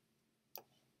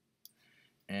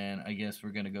 And I guess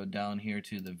we're going to go down here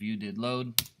to the view did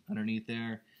load underneath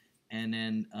there. And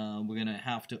then we're going to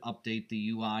have to update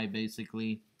the UI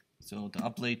basically. So to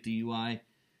update the UI,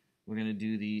 we're going to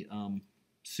do the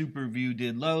super view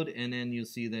did load, and then you'll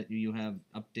see that you have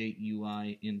update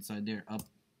UI inside there.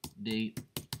 Update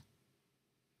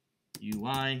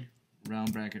UI,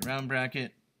 round bracket, round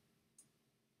bracket.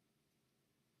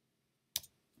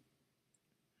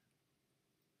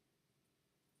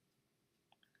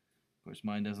 Of course,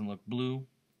 mine doesn't look blue.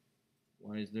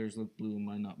 Why does theirs look blue and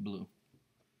mine not blue?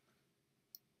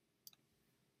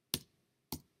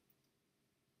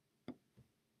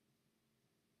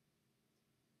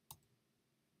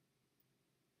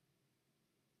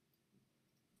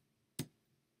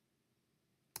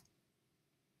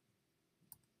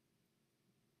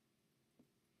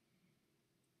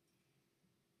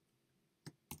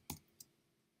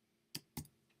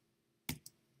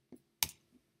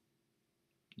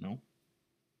 No.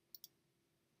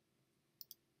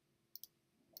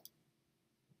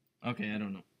 Okay, I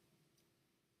don't know.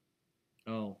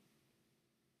 Oh.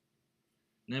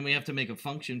 And then we have to make a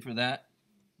function for that.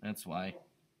 That's why.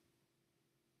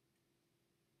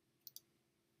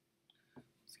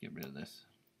 Let's get rid of this.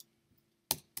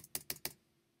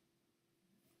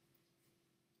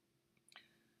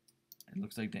 It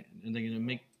looks like they're going to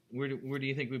make... Where do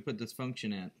you think we put this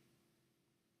function at?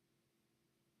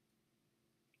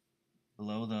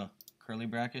 Below the curly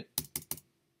bracket?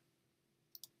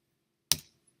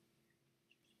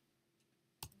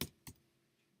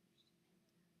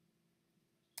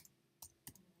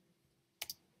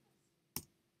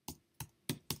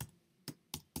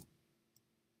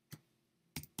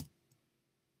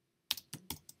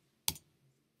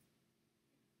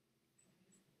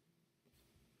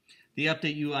 The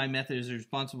update UI method is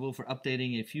responsible for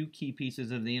updating a few key pieces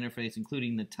of the interface,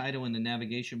 including the title and the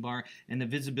navigation bar and the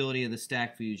visibility of the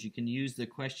stack views. You can use the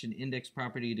question index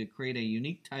property to create a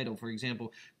unique title, for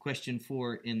example, question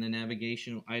 4 in the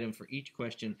navigational item for each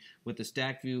question. With the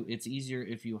stack view, it's easier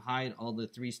if you hide all the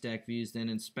 3 stack views, then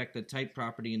inspect the type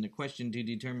property in the question to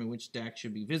determine which stack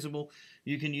should be visible.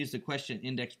 You can use the question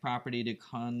index property to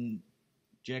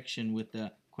conjunction with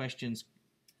the questions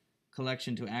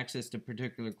collection to access the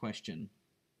particular question.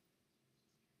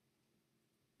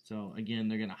 So again,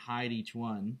 they're going to hide each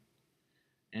one,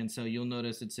 and so you'll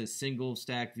notice it says single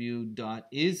stack view dot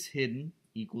is hidden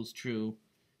equals true,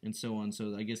 and so on.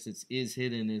 So I guess it's is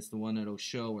hidden is the one that'll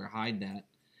show or hide that.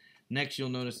 Next, you'll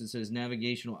notice it says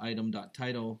navigational item dot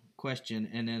title question,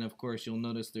 and then of course you'll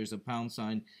notice there's a pound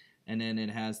sign, and then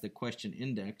it has the question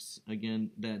index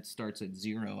again that starts at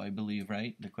 0, I believe,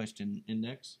 right? The question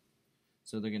index.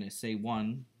 So they're going to say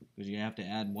 1, because you have to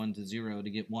add 1 to 0 to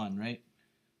get 1, right?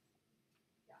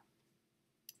 Yeah.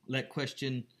 Let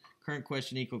current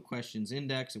question equal questions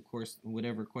index. Of course,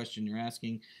 whatever question you're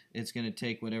asking, it's going to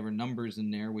take whatever numbers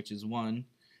in there, which is 1.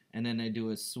 And then I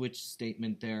do a switch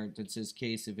statement there that says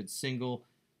case if it's single,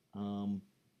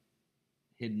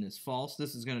 hidden is false.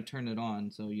 This is going to turn it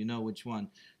on, so you know which one.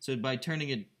 So by turning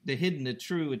it, the hidden to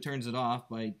true, it turns it off.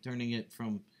 By turning it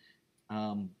from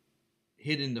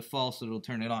hidden to false, it'll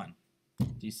turn it on.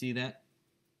 Do you see that?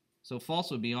 So false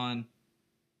would be on,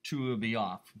 true would be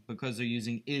off, because they're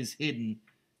using is hidden.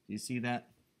 Do you see that?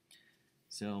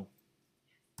 So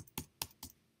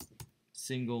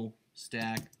single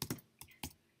stack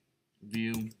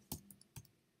view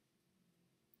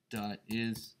dot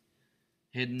is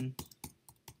hidden,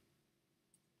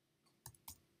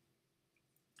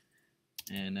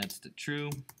 and that's the true,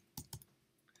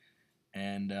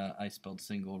 and I spelled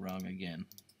single wrong again.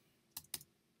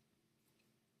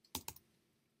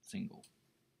 Single.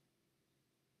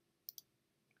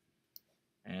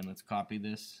 And let's copy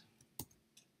this.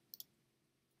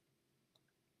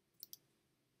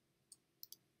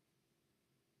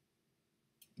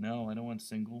 No, I don't want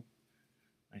single.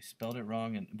 I spelled it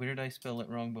wrong. And where did I spell it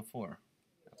wrong before?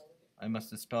 I must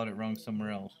have spelled it wrong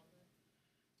somewhere else.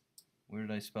 Where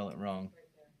did I spell it wrong?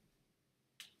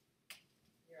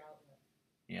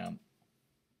 Yeah.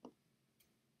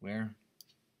 Where?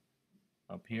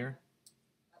 Up here?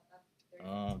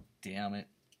 Oh, damn it.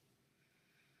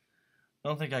 I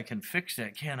don't think I can fix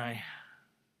that, can I?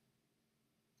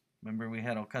 Remember we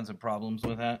had all kinds of problems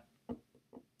with that?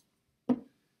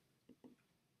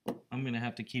 I'm going to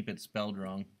have to keep it spelled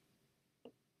wrong.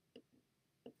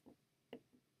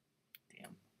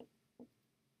 Damn.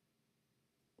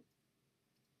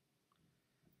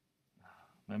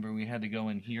 Remember we had to go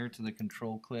in here to the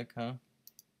control click, huh?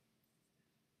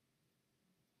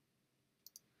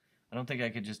 I don't think I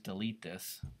could just delete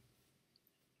this.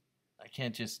 I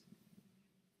can't just...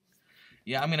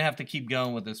 Yeah, I'm going to have to keep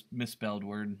going with this misspelled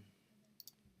word.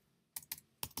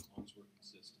 As long as we're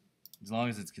consistent. As long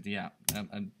as it's... Yeah,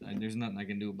 there's nothing I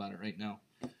can do about it right now.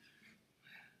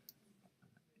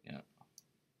 Yeah.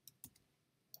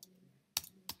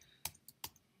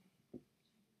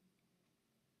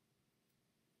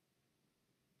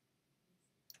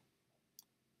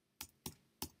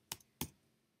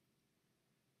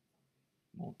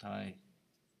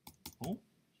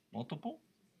 Multiple.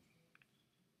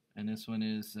 And this one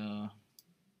is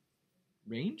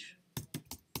range.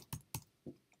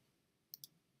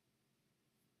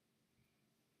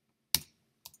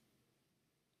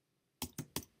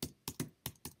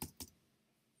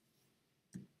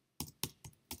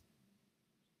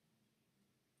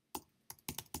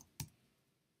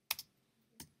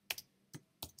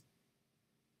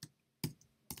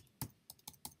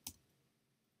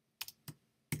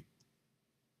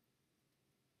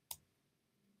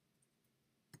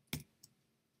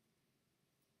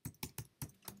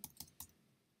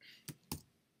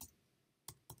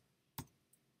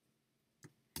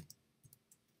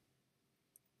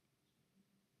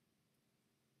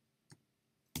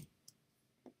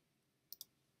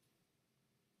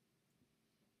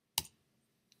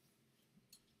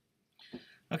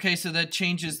 Okay, so that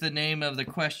changes the name of the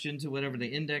question to whatever the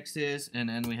index is, and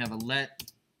then we have a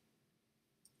let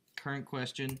current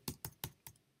question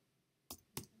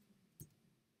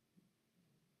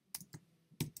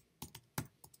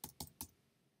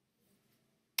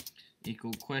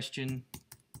equal question,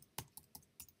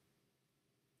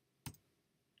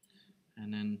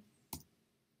 and then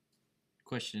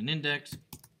question and index.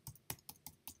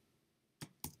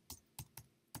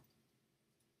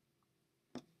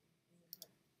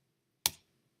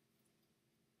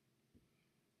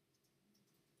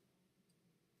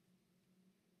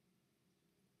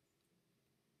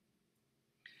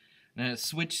 And a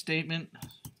switch statement.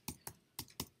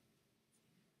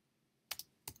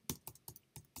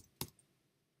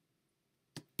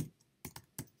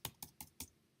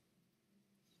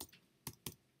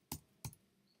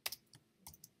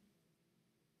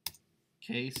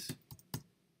 Case.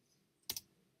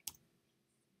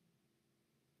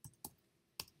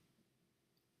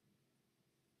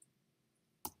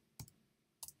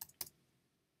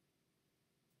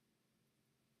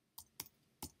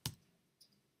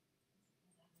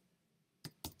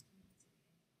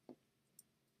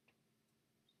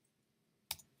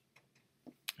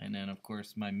 And then, of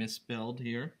course, my misspelled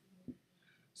here.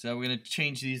 So we're going to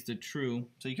change these to true.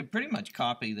 So you can pretty much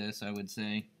copy this, I would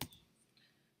say.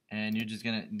 And you're just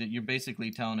going to, you're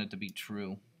basically telling it to be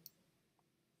true.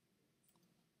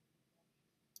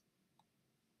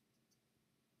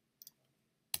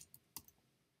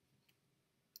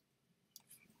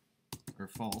 Or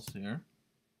false here.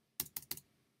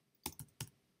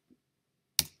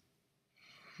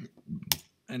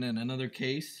 And then another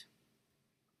case.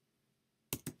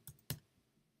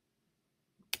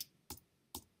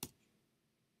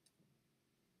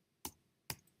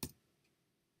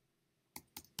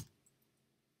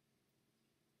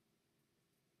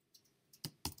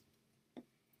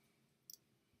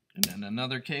 And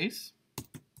another case.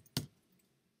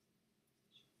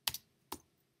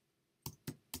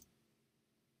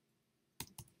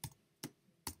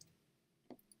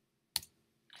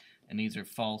 And these are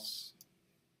false.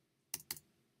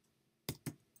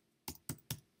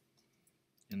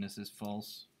 And this is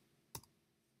false.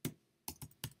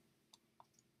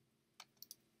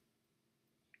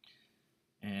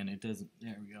 And it doesn't,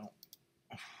 there we go.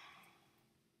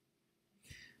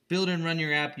 Build and run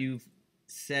your app. You've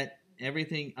set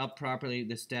everything up properly.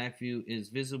 The stack view is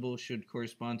visible, should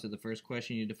correspond to the first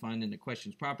question you defined in the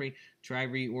questions properly. Try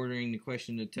reordering the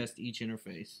question to test each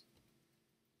interface.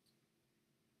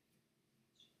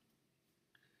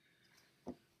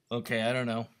 Okay, I don't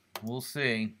know. We'll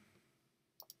see.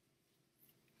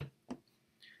 It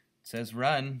says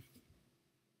run.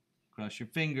 Cross your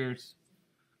fingers.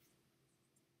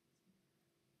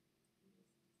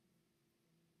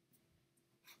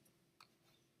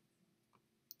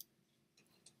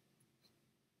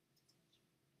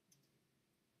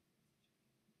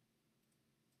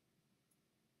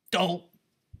 Don't.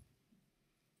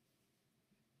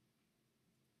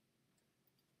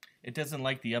 It doesn't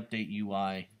like the update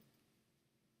UI.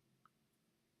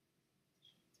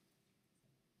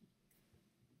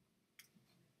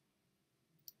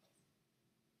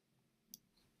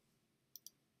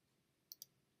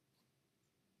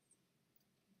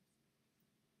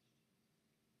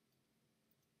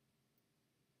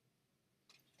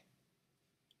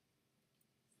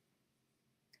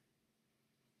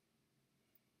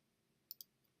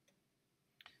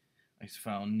 I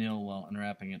found nil while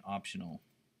unwrapping an optional.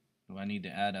 Do I need to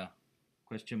add a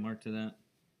question mark to that?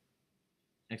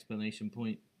 Explanation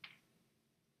point.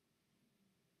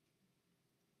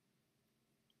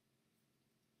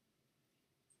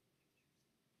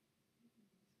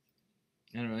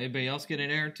 I don't know. Anybody else get an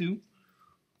error too?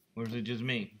 Or is it just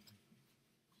me?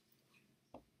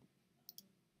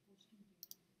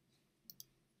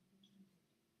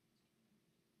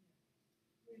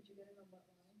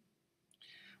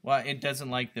 Well, it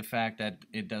doesn't like the fact that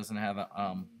it doesn't have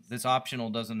a this optional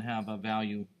doesn't have a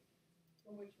value.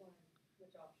 Well, which one?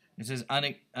 Which option? It says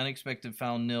unexpected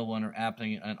found nil when or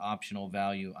applying an optional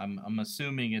value. I'm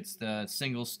assuming it's the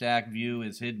single stack view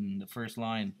is hidden, the first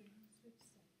line. I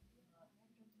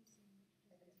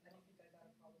don't think I got a problem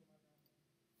on that.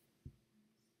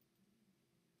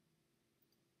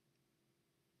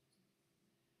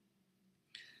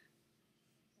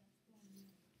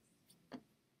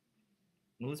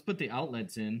 Well, let's put the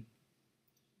outlets in.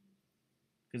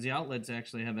 Because the outlets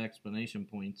actually have explanation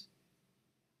points.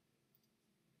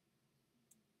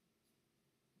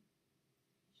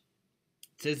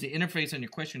 It says the interface on your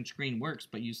question screen works,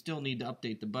 but you still need to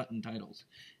update the button titles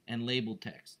and label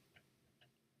text.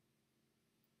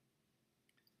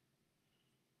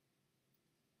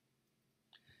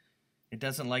 It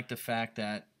doesn't like the fact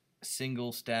that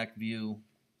single stack view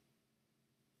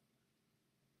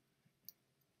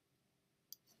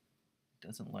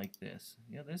doesn't like this.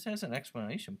 Yeah, this has an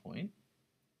explanation point.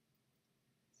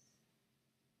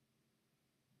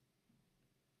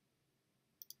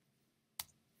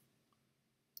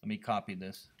 Let me copy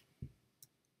this.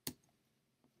 Did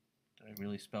I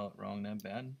really spell it wrong that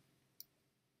bad?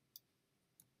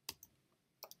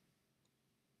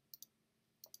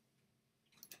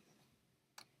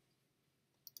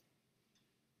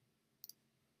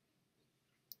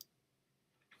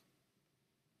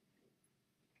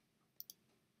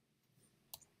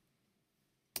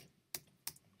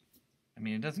 I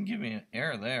mean, it doesn't give me an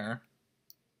error there.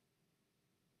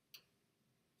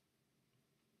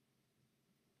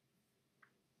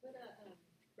 Put a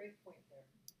breakpoint there.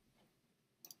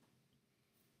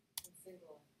 In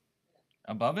single.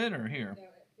 Above it or here? No,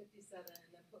 at 57, and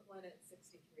then put one at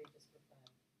 63 just for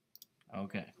fun.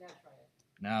 Okay. Now try it.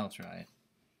 Now I'll try it.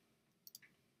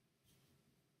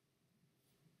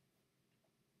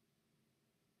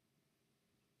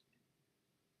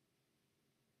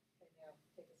 Okay, now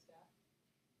take a step.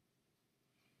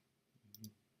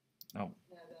 Oh,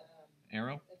 Now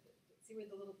arrow? see where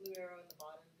the little blue arrow in the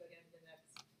bottom? Go down to the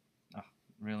next.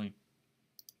 Really?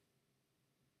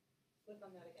 Click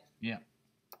on that again. Yeah.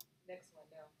 Next one.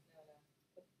 No.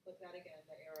 Click that again.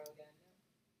 The arrow again.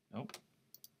 No. Nope.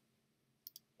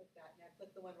 Click that. Now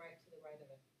click the one right to the right of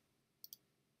it.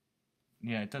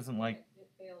 Yeah, it doesn't like It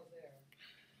fails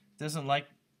there.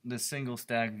 the single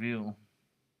stack view.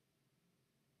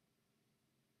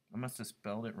 I must have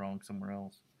spelled it wrong somewhere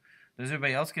else. Does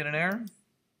everybody else get an error?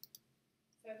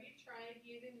 So have you tried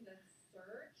using the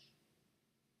search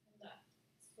in the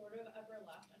sort of upper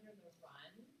left under the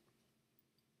run?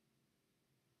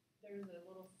 There's a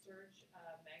little search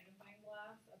magnifying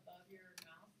glass above your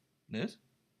mouse. This?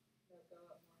 No, go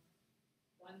up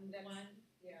more. One,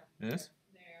 Yeah. This?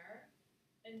 there,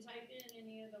 and type in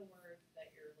any of the words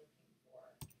that you're looking for,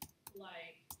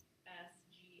 like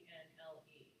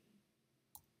SGNLE.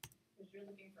 Because you're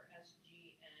looking for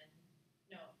SGN.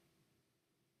 No.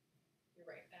 You're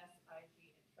right,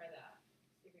 SIG. Try that.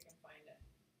 See if we can find it.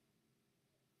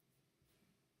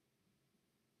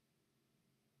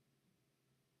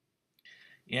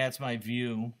 Yeah, it's my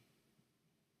view.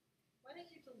 Why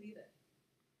don't you delete it?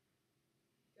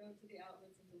 Go to the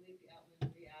outlets and delete the outlet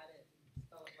and re-add it and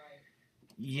spell it right.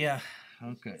 Yeah.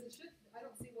 Okay. Because it should, I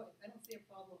don't see a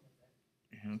problem with it.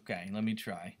 Okay. Let me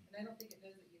try. And I don't think it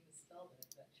knows that you misspelled it,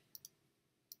 but.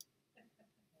 I don't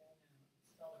know.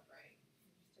 Spell it right.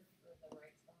 You just took the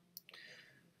right spelling.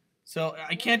 So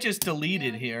I can't just delete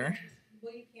it here.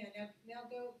 Well, you can. Now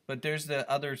go. But there's the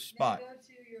other spot. Now go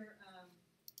to your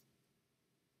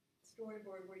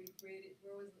storyboard where you created,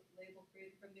 where was the label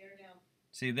created from there now.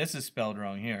 See, this is spelled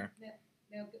wrong here. Now,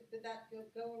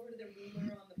 go over to the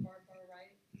ruler on the far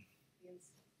right.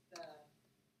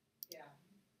 Yeah.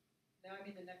 Now I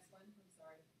mean the next one. I'm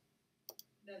sorry.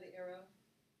 No, the arrow.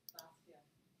 Last, yeah.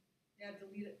 Now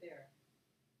delete it there.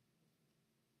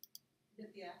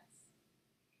 Hit the X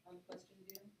on question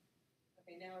view.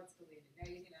 Okay, now it's deleted. Now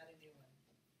you can add a new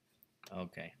one.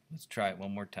 Okay. Let's try it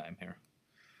one more time here.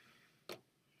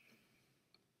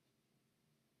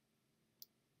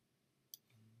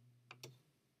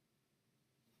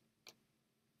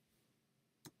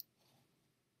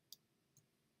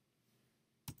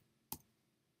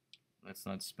 Let's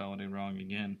not spell it wrong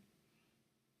again.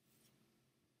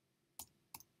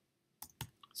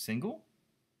 Single?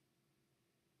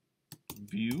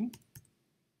 View?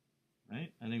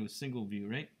 Right? I think it was single view,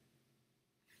 right?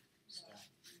 Stack.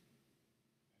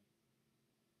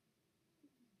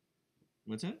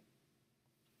 What's it?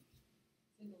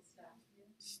 Single stack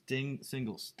view.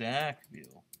 Single stack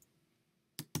view.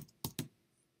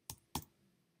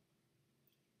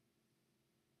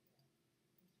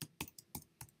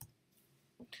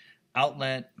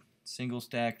 Outlet, single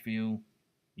stack view,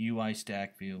 UI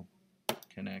stack view,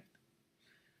 connect.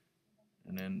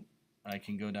 And then I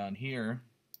can go down here.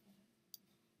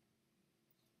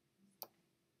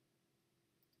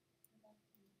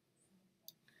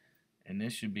 And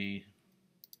this should be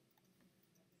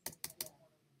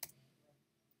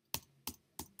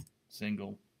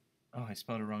single. Oh, I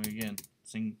spelled it wrong again.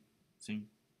 You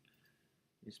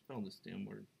spelled this damn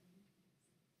word.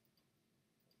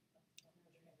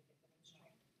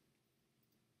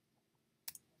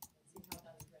 See how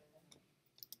that's written.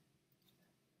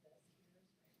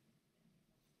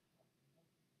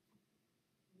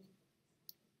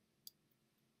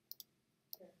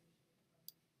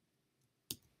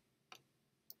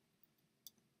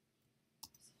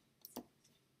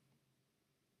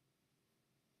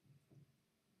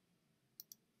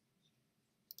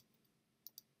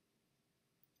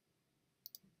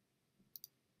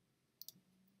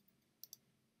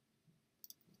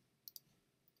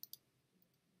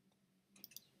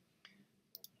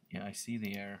 Yeah, I see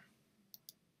the error.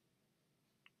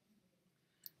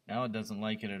 Now it doesn't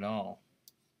like it at all.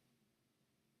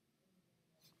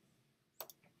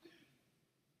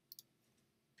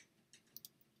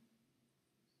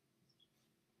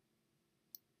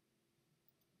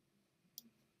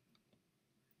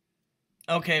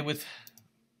 Okay, with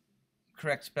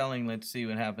correct spelling, let's see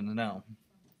what happens now.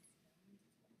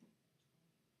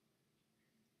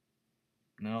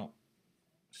 No.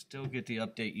 Still get the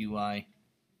update UI.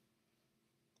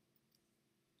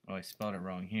 Oh, I spelled it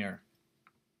wrong here.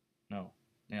 No.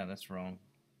 Yeah, that's wrong.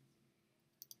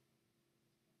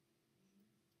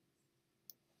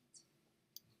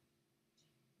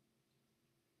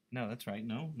 No, that's right.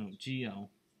 No, GL.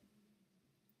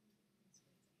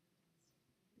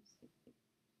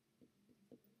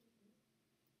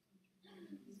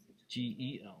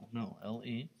 GEL. No,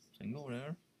 LE. Single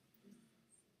there.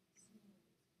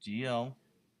 GL.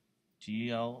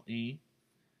 GLE.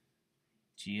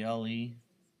 GLE.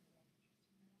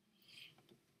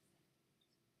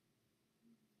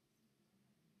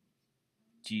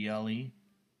 GLE.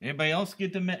 Anybody else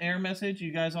get the error message?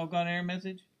 You guys all got an error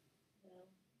message?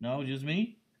 No, just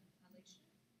me?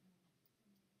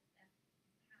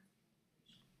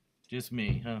 Just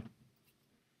me, huh?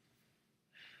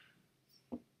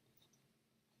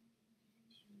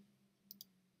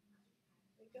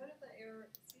 Go to the error.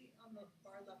 See on the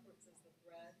far left where it says the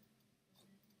thread.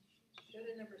 Go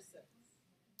to number 6.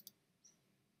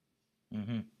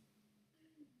 Mm-hmm.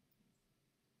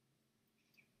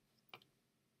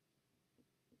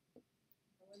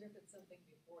 I wonder if it's something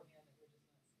beforehand that we're just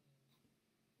not seeing.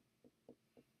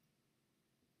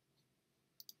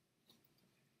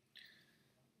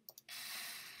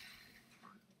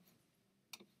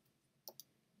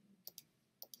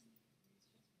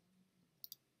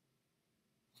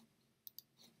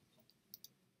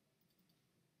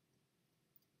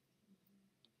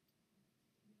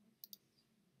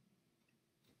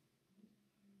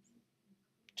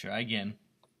 Try again.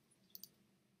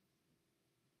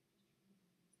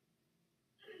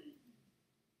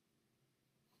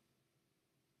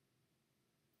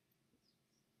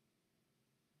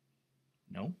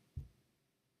 No.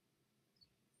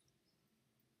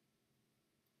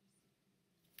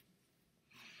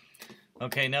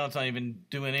 Okay, now it's not even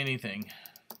doing anything.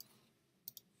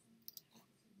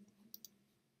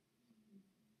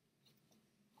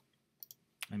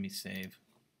 Let me save.